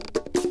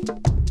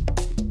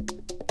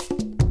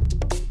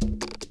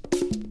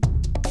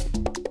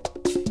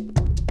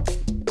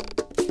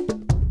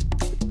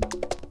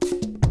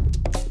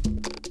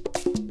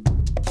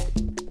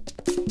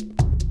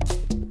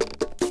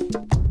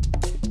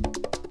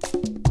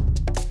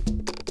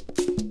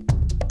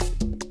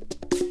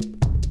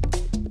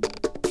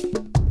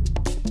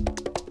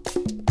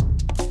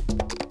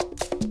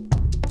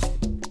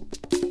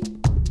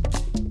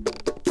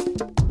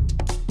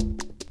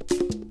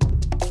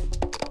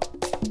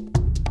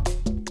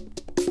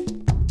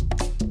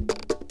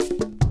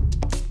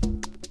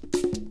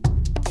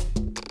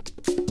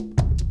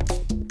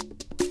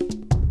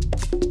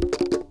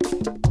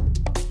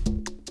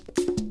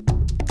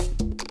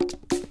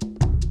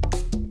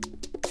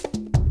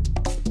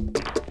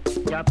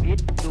จะพิษ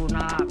ดูห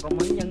น้าก็เห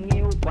มือนยัง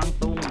นิ้วกวาง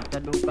ตุงจะ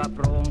ดูกระโป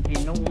รงที่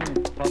นุ่ง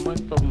ก็เหมือน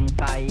สุ่ม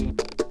ไก่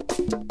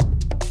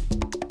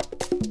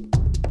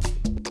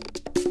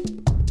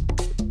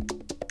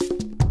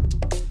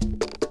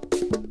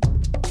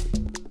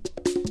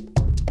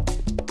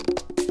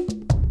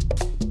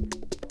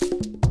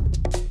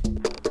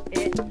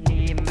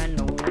นี่แม่ห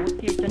นู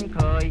ที่ฉันเค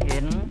ยเห็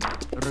น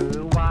หรือ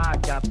ว่า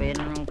จะเป็น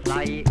ใคร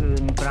อื่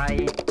นไกล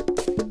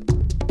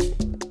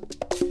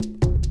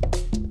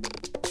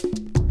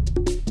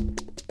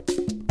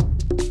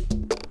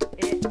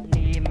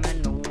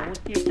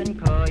ที่ฉัน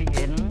เคยเ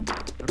ห็น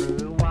หรื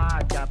อว่า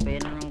จะเป็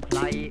นใคร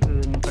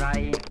อื่นไกล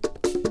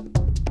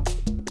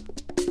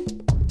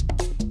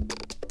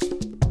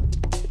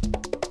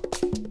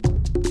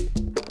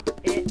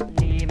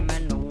นี่แม่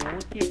หนู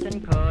ที่ฉัน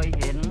เคย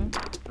เห็น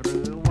หรื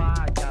อว่า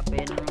จะเ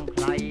ป็นใค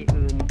ร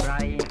อื่นไกล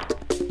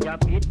จะ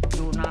พิษ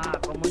ดูหน้า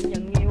ก็เหมือนยั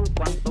งนิ้วก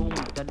วางตุง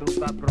จะดู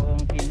กระโปรง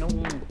ที่นุ่ง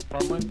ก็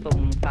เหมือนสุ่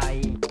มไก่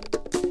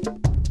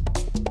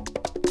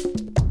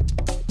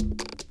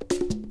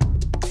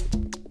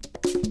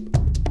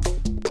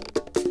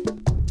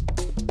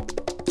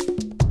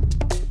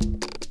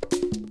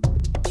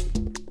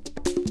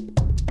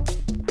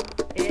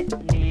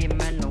นี่แ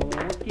ม่หนู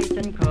ที่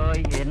ฉันเคย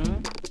เห็น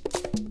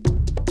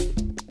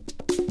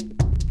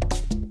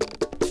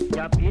จ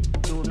ะพิษ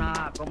ดูหน้า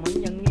ก็เหมือน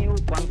ยังนิ้ว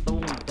กวางตุ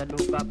งจะดู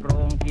กระโปร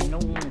งที่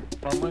นุ่ง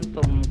ก็เหมือน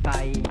สุ่มไก่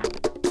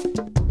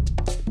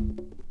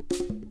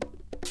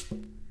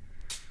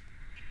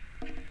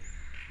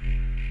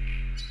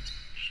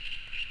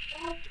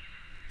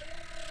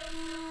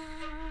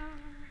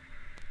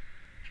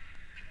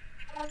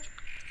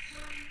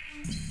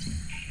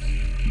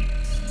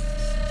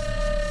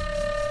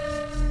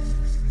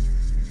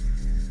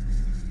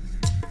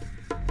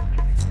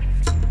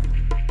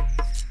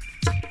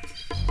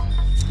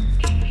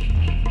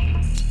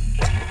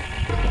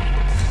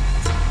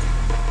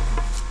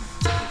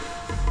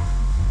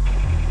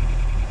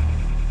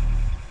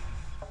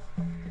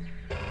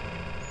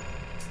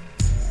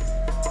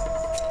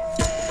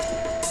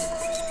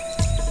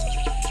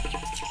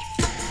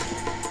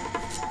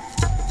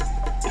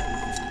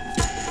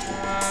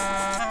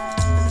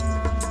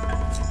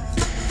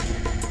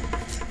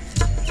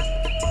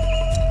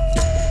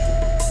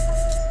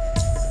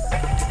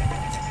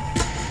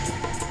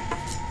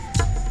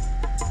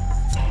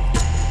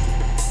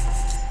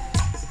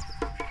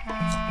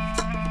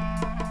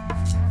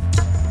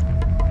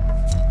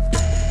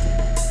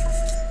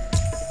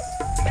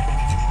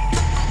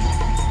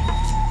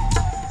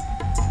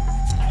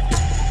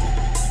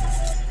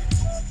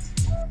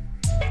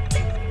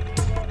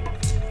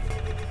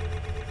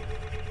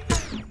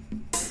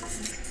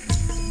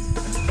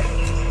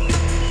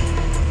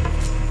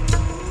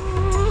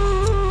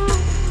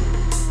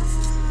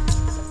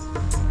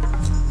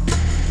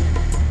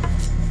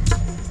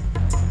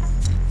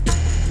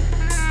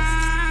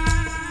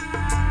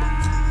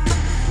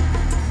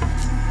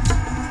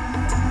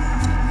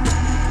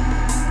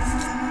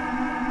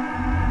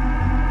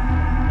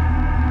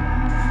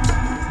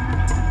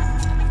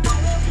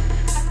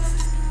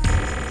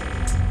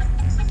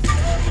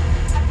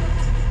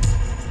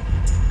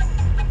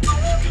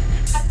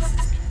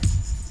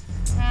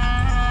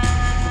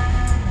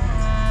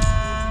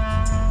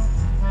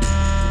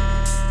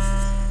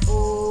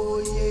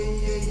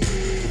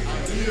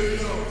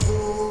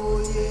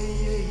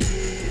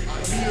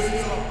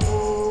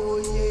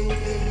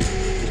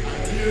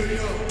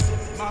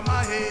of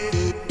my head.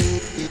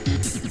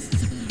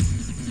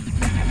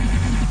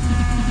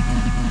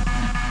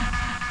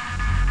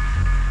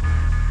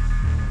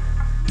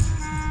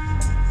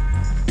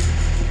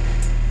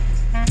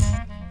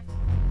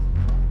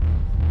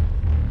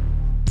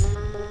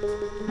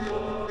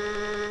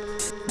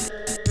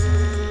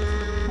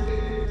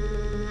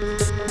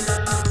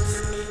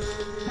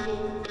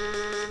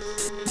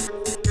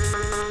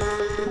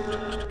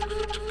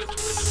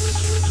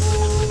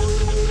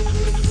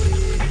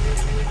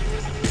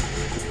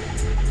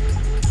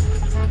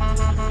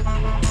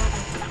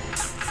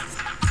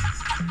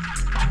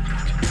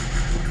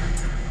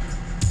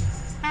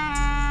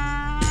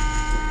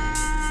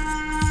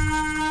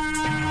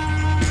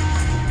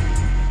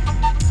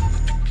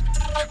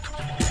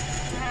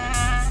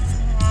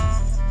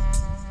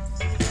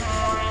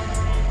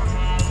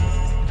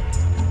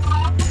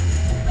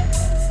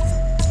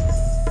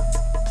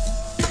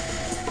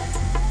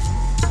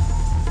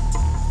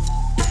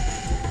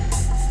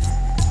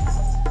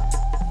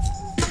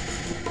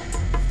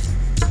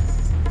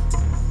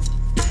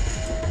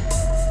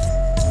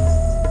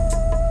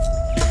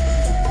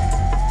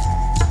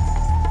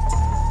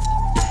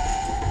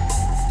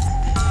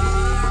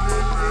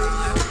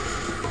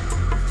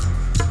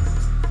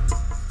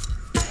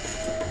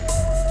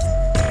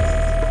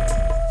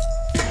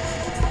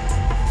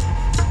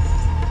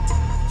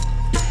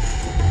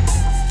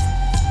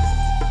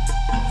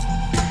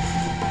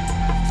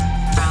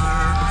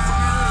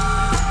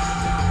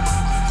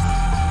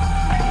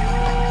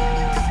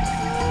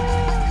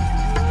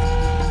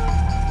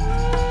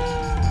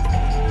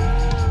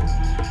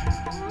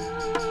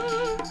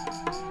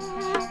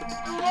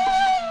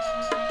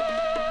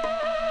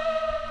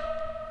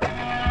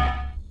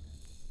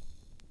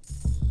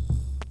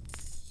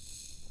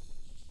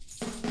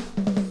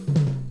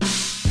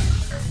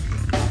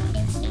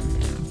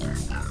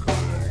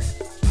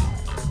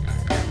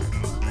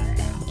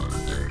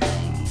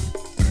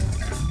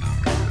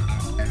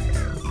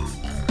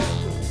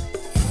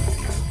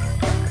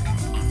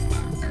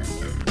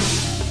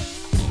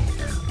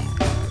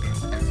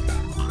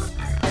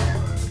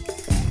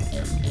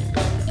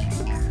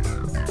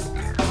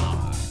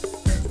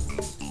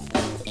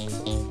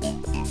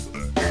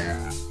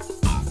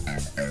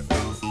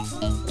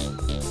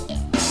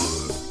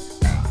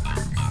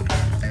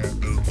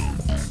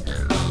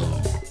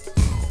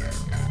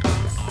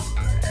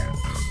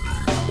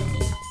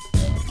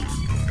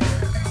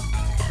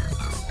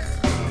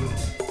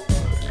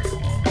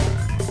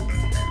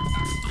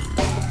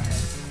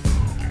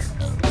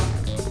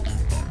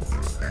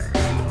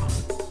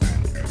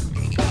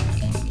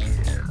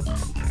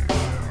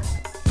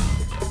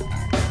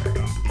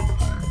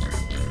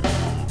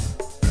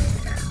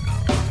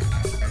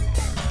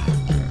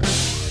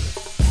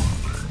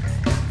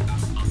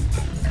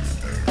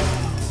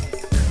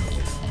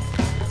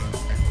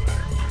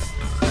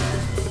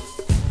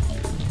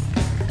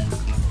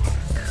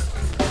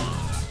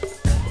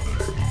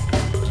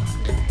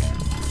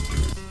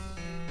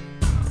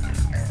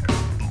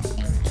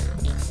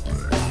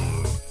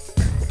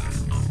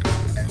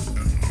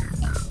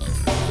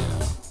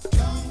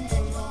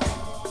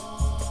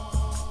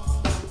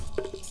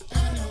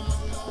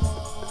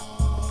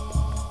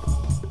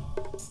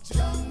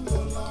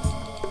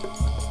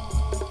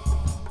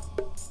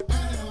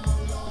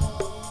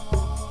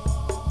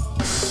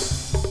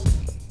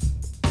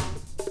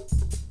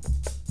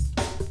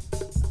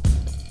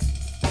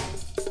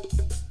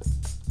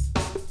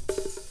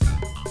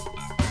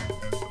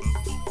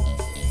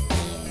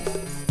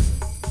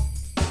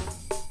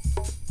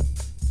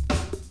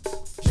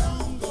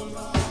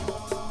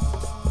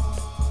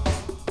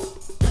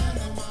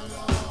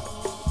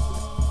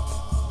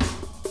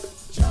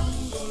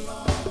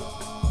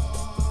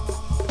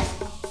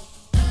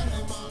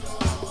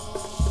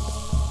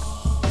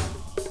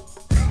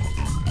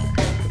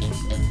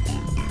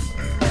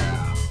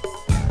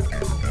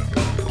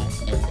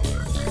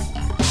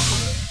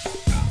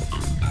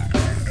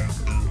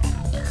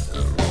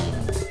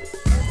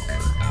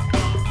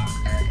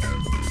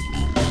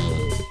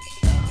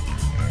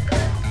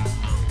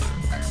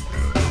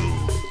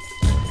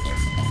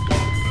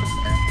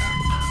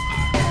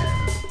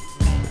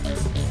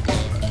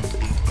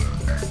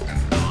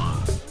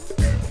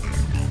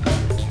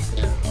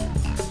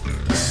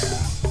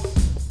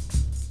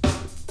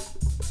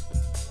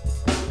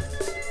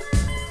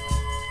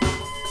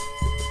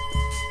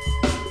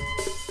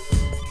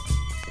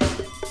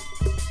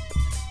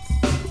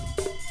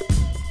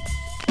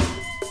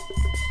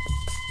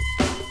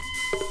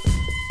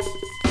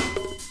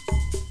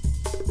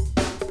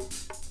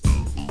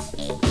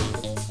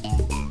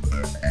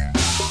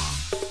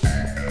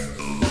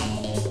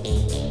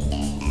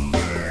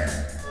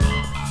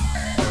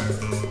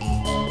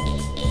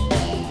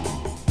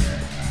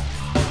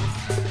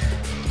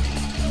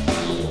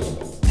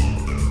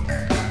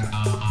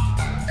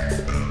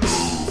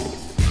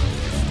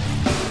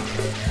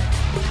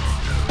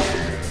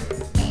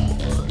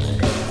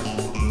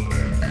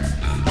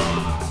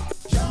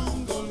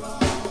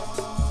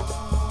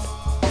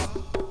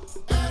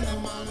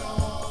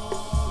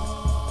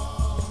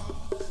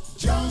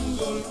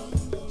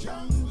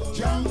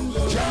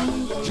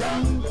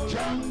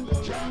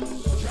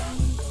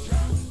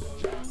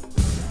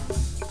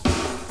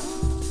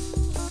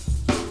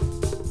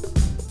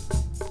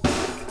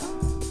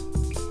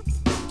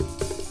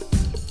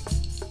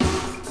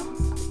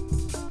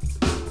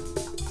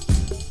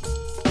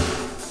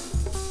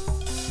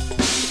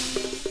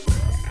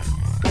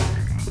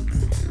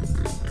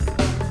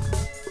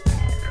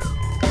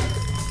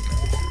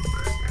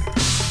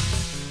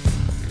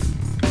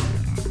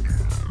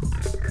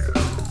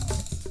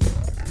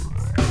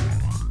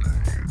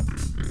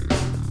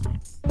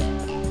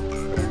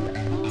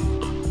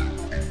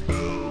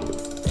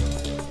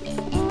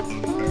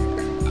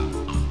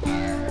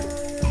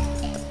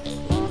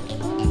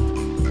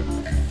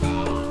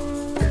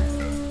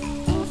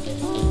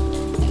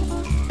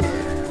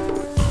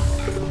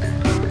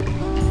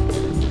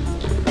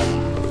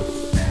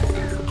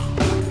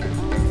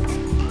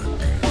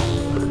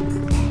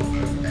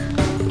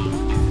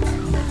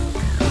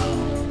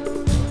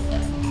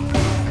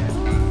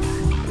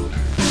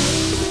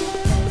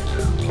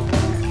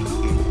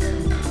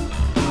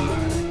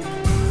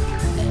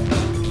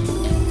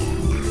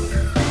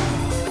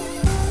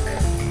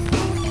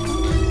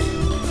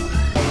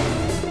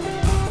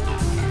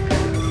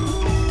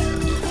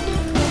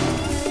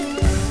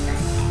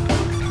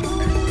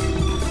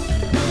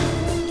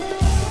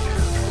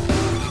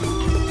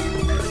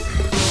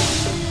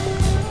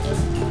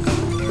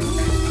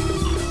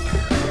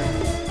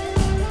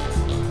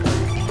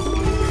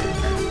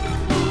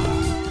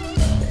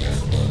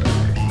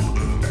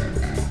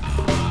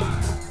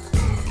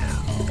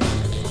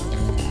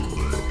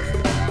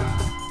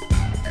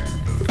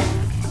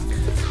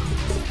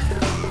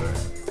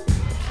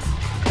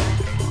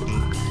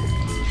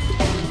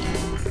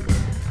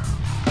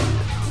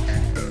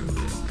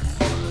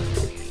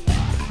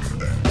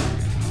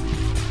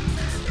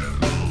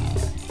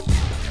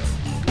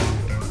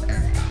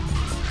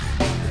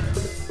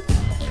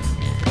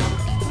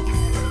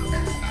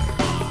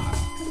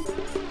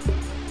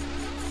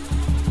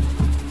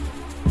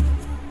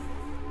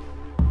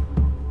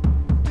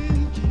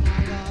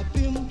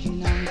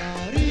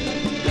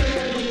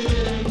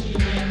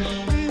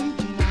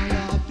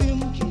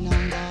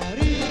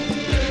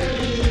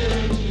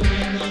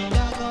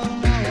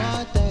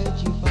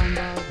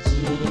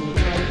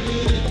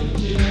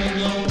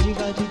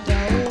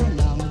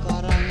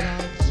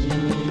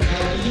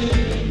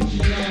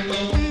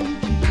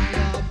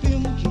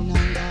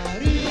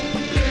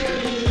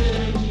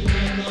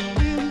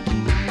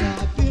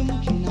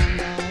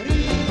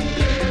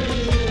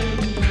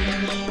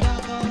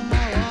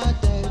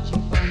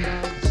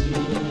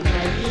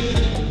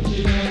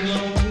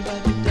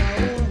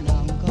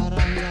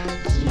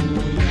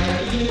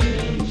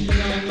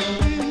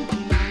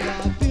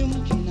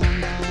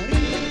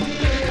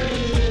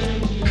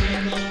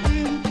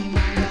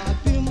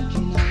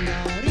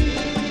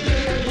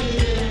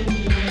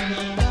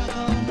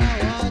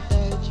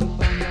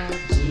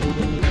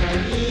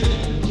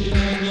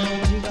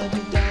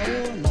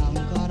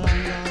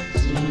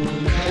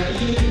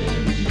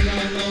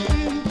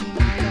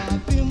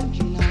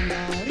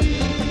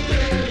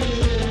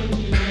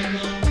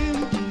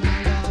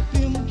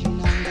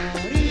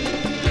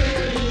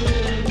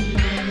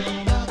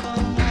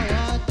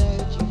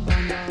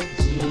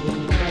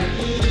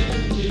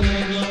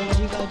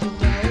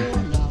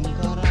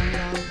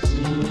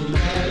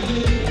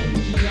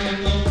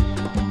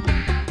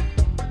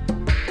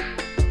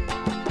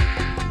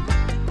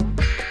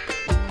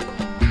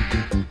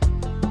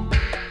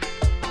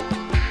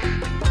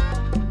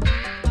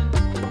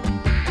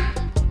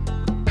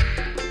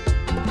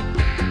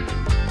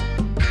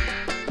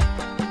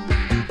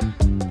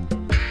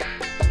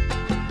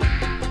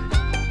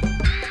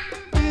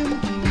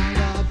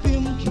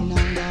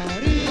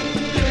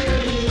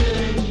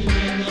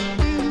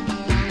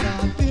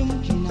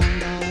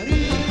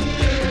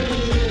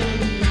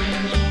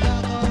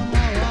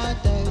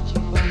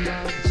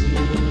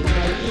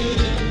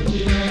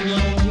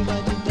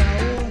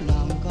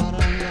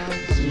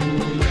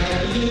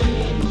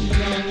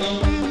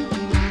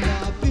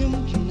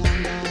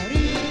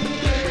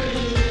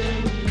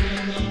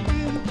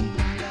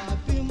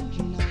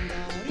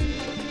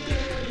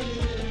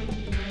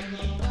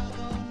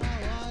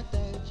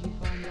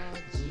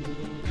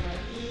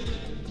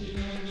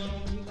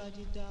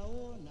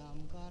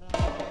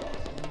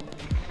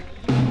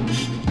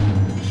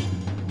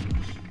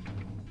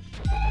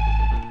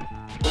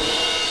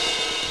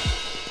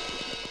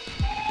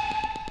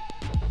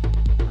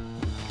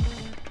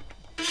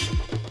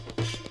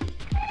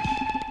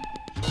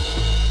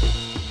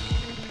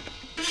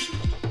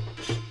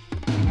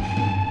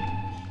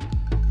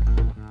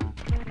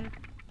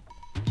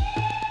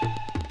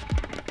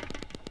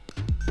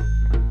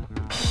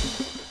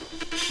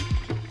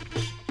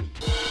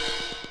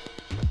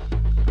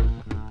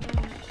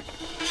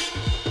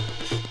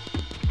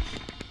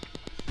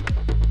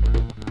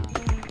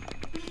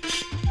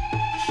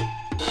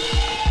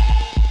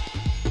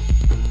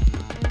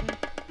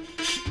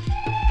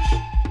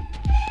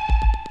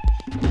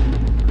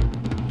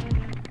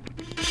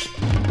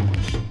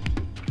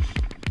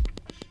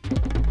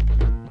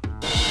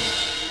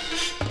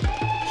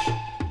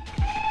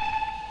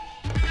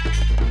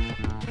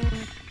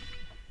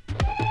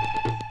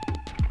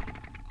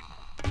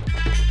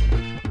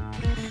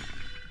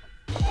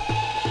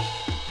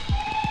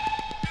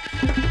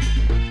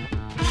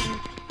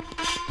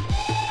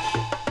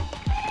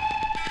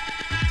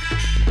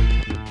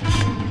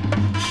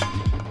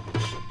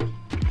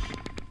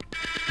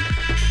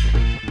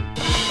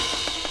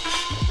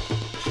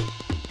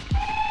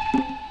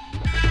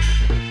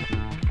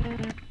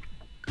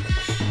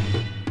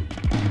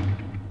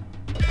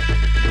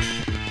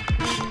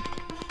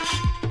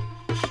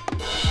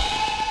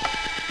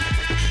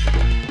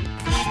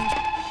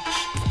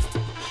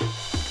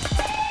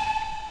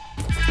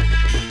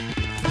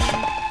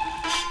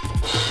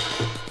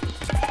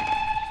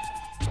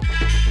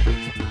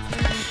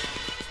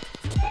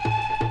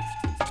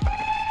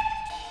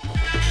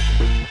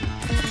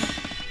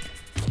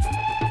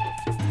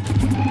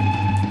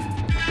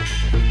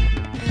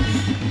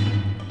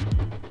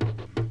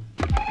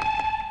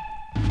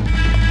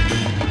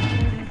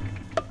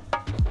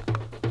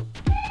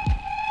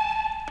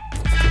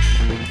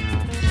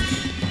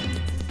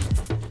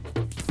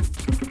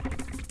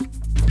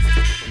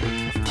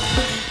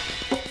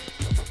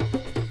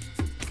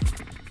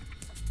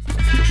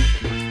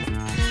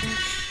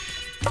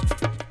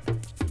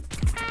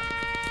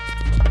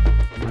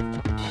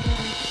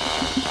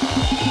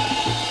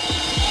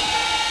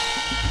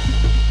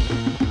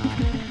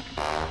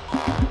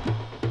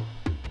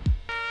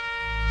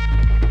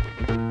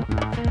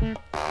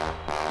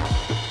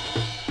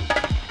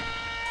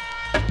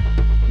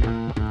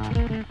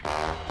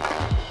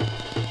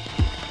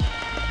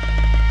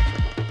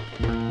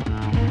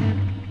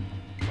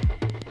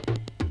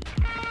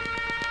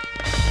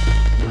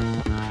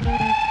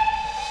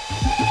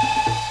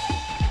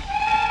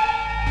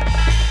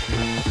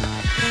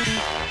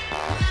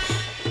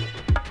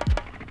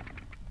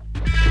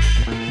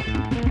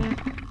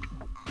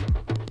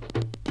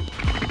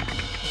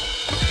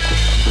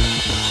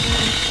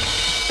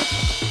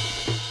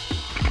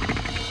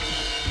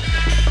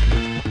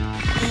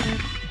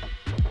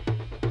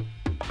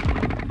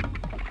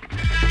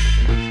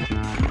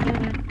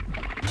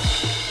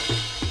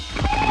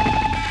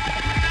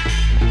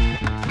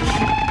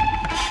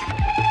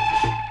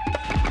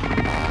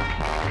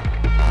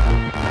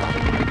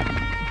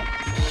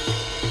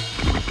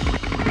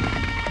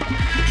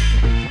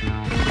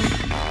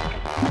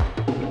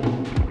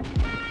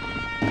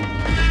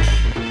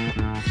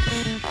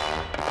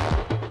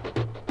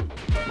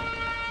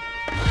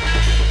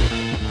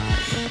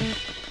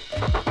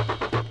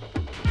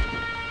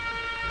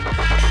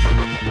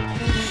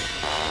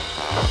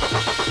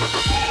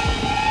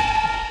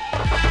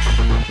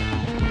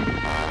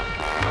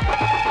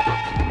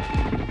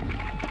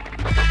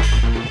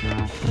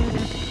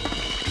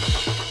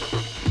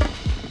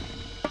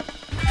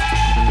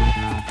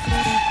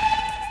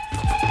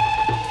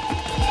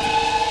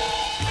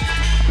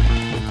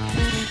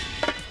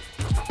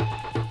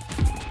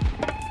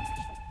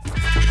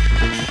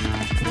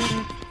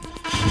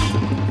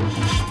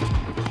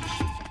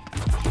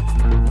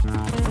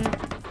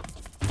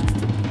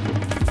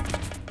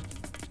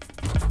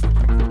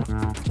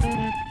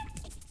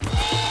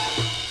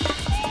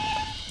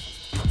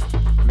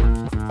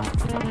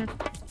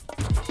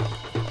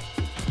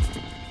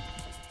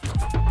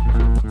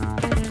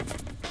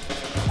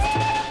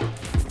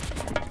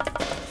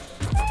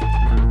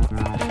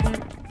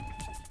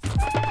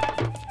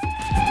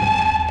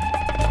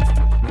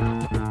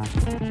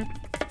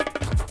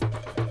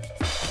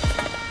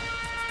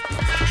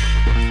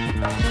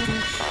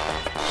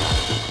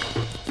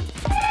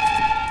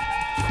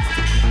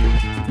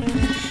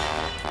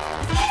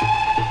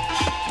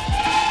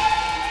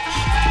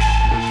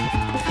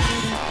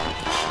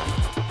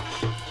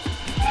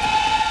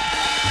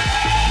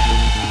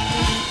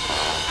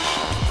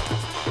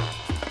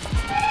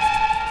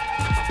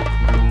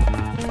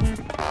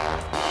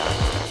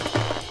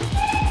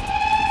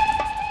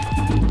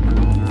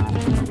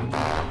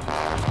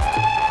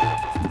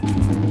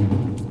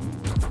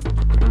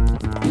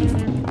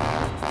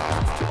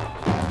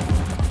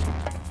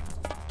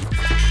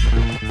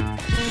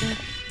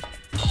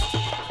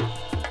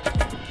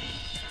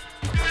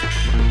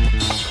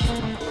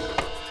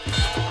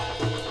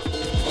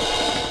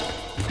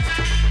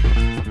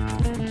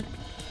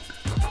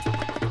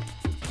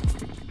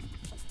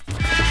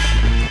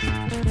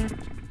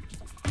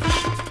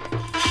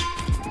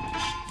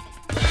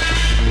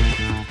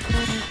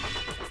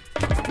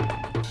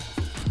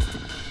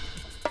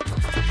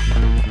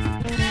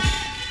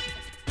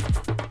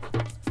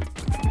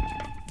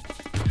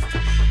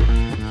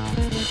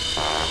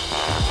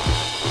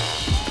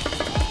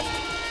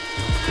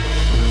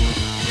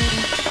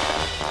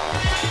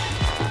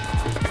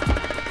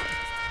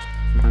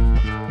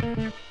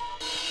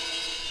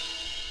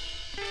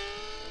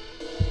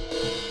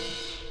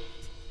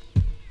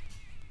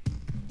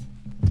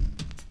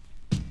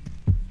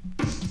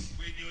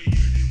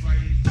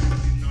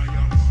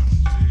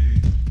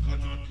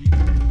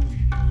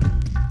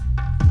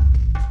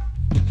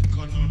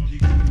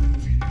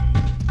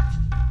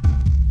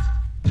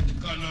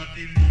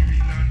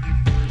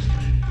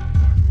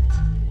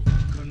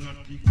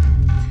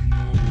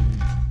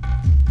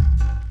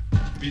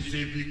 We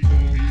say we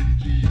come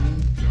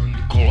Ethiopian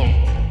come.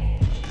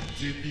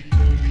 Say we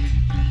come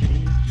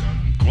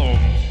Ethiopian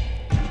come.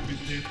 We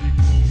say we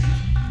come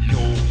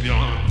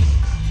Ethiopian.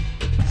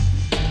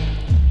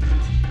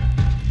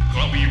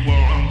 Cause we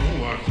want to go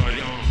as I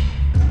am.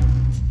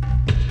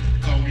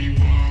 Cause we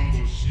want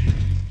to see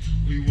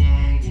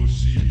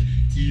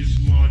His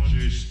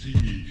Majesty.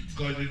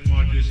 Cause His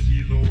Majesty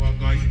is our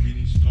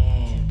guiding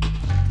star.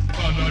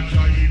 Cause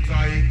Jah is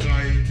thy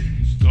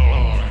guiding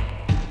star.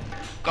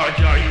 Cause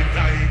Jah is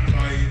thy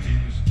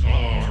guiding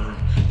star.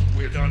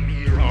 Whether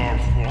near or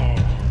far.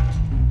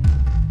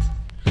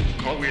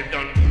 Cause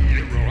whether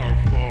near or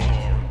far.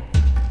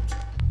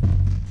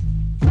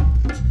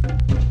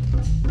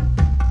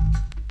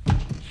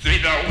 Say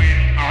that when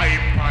I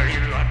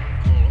pilot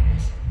come,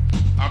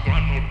 I'm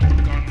gonna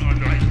take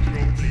another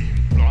aeroplane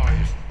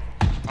flight.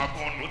 I'm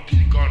gonna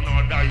take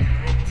another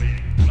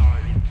aeroplane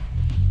flight.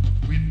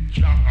 With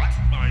Jah at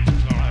my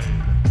side.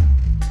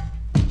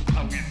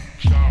 With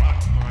Jah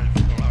at my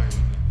side.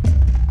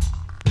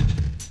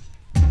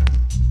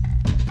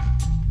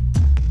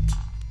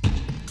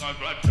 Cause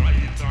I try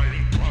it, I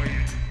try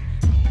it.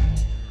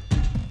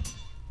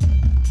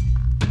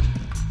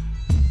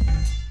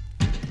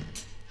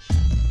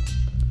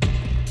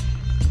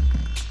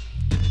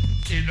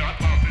 In a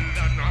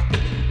Babylon, I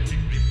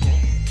take the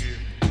pumpkin.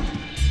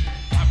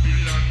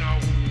 Babylon, I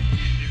will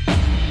be the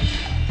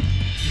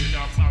in a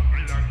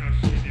Babylon, I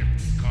see the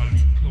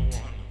calico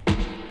one.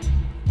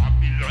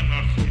 Babylon, I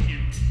see the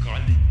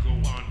calico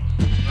one.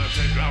 I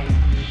said, I will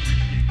bring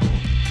the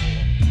gun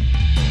come.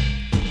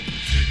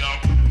 Said, I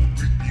will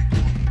bring the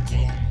gun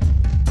come.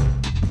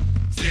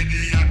 Say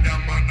the other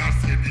man, I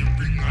said, they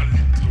bring a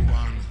little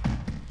one.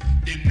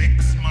 The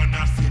next man,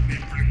 I said, they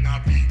bring a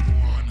big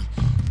one.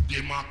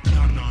 Them a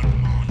cannon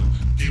man,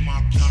 them a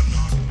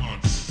cannon man,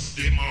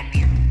 them a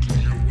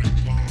nuclear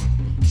weapon.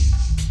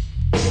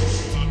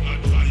 God a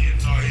Jah is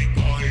thy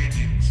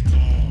guiding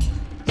star.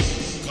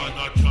 God a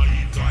Jah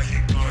is thy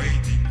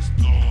guiding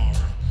star.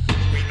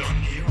 We don't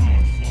near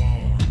or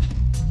far.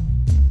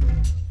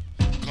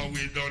 'Cause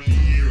we don't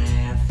near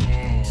or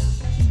far.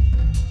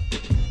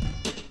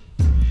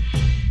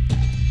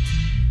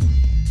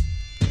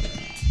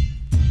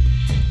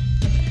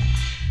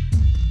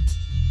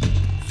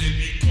 Say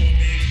we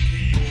come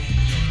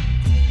Ethiopian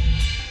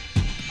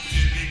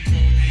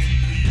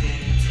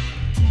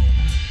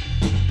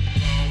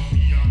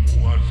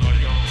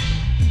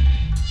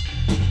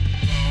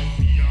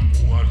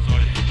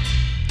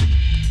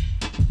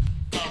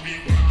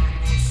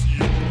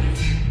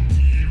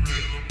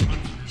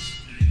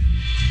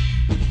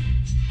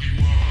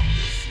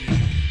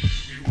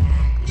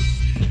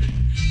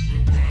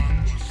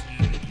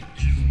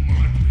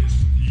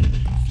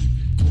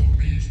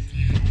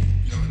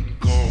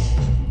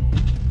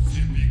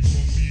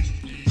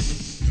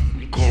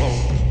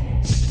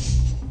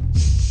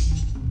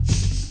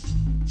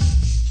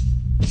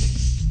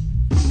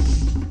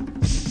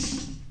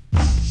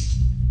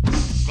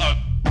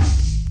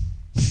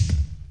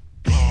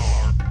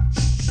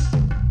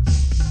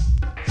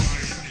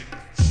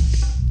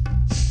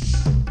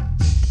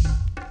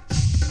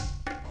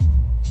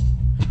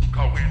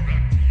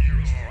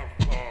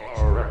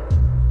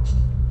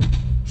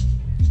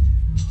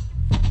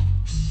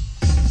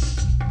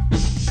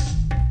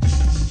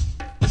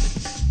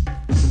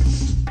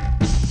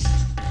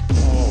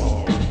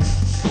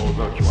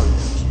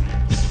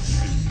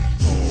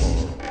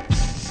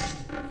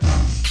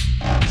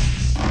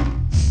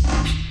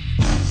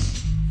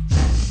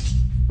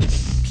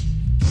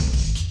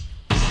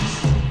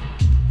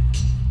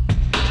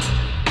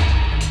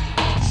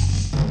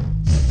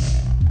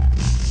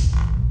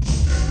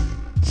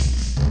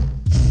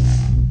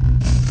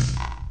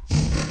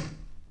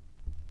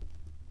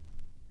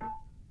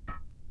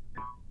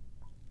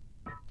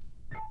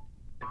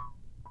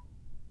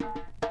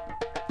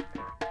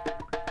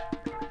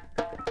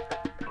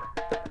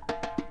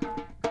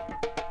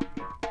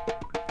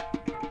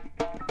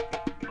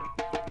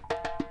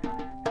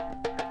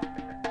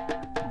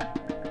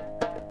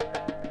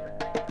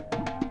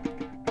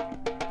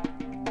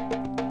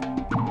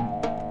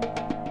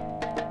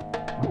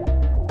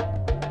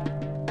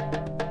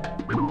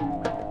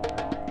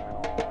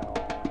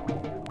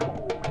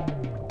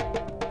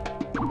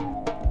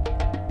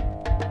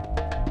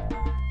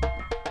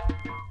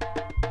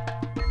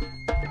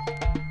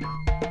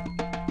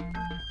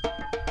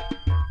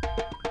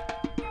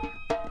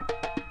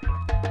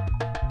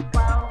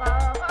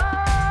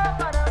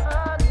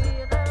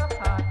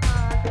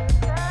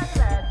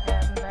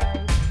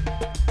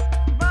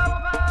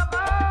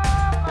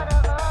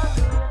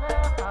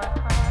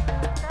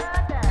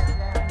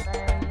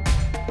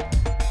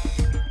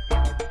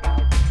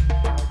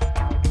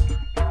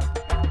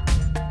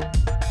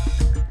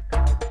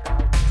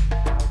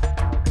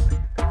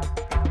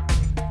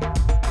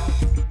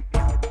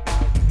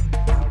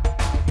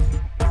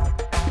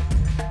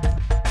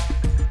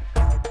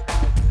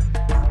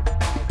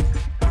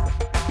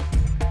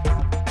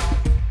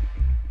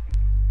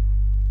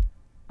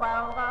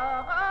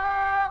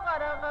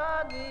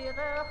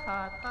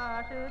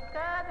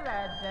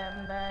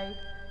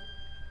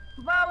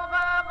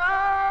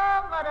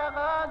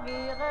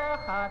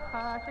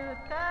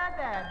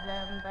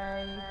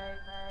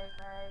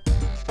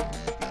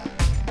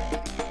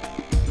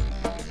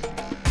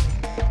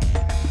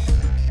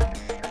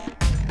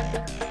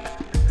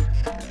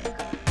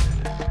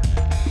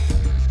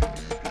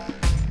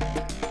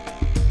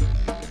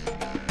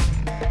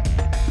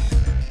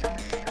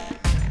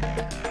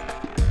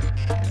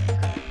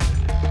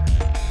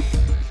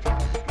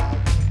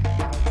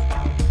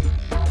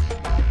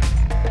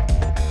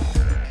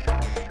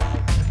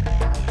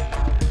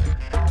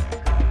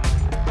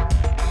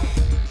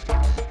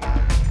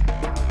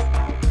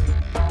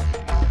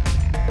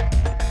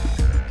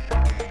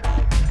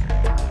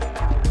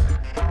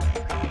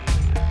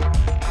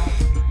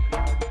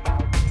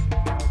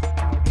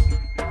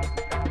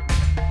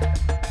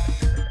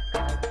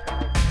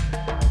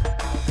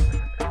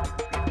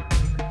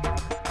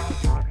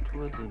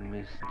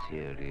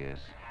mysterious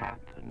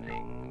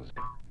happenings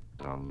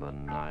on the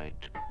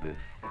night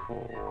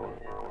before.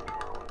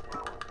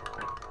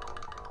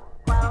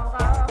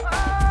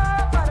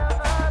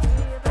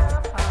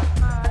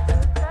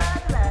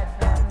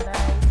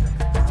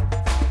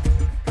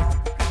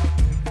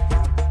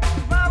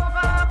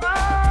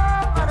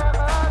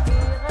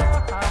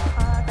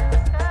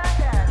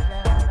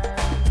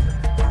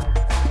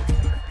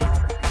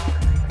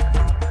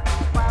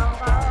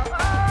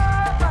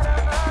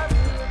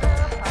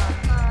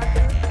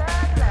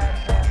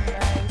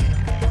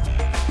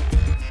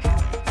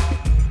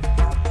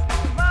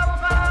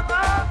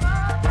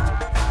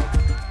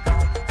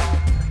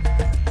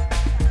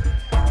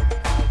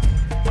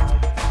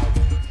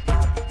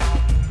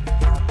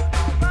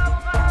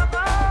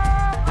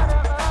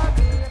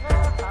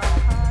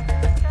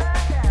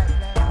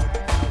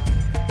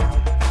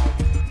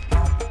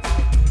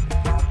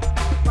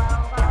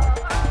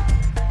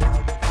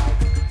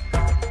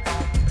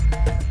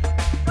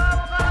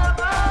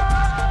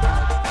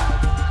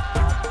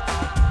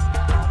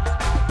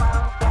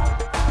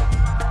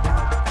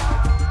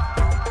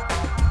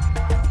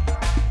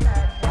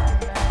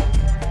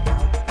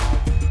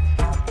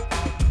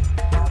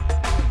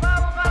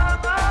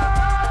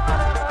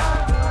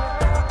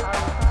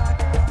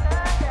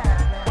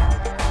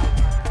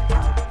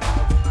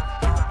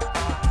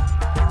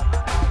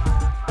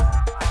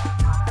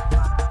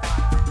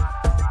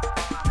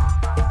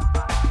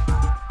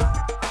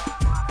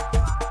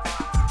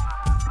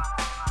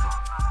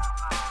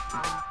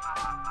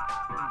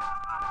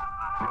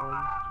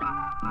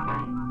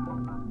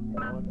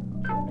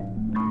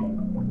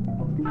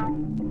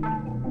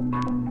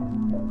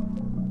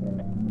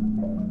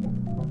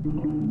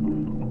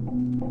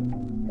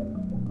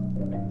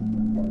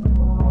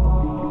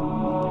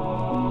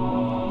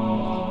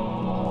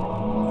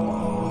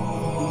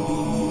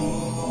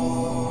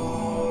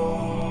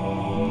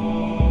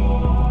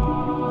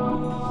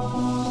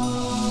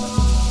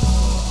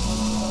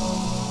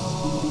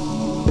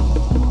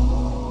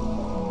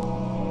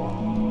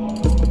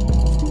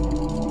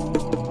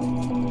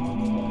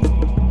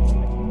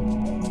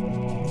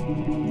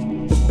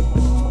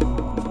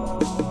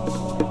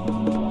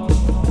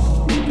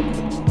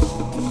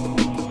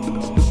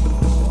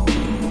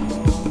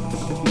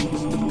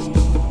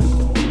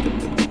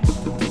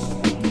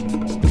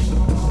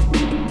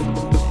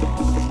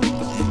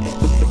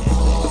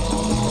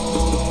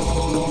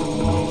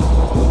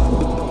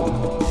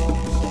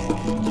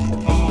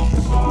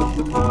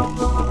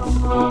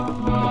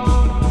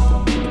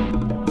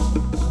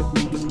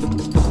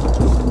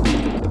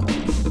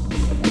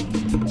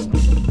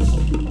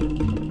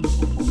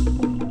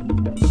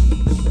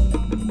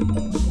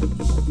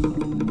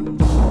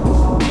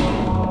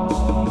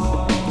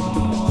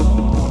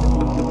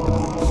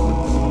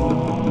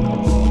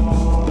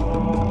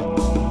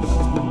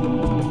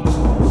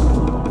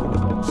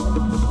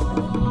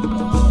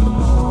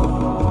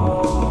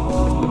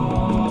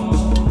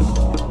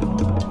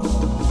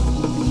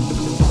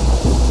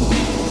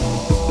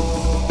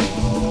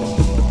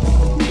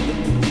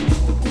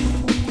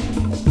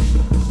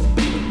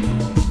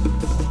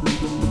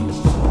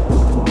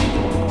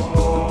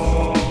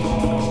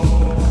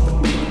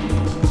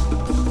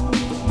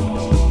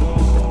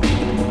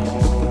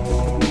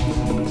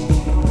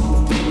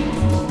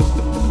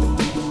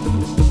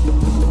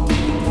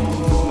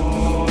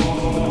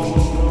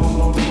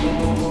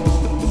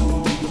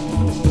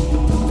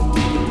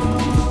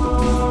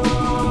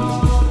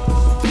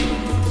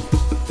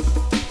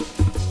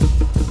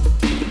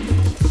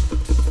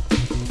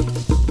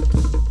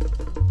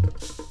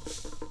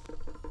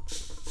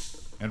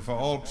 And for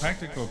all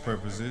practical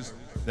purposes,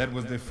 that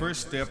was the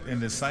first step in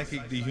the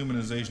psychic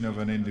dehumanization of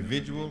an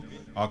individual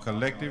or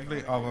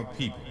collectively of a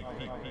people.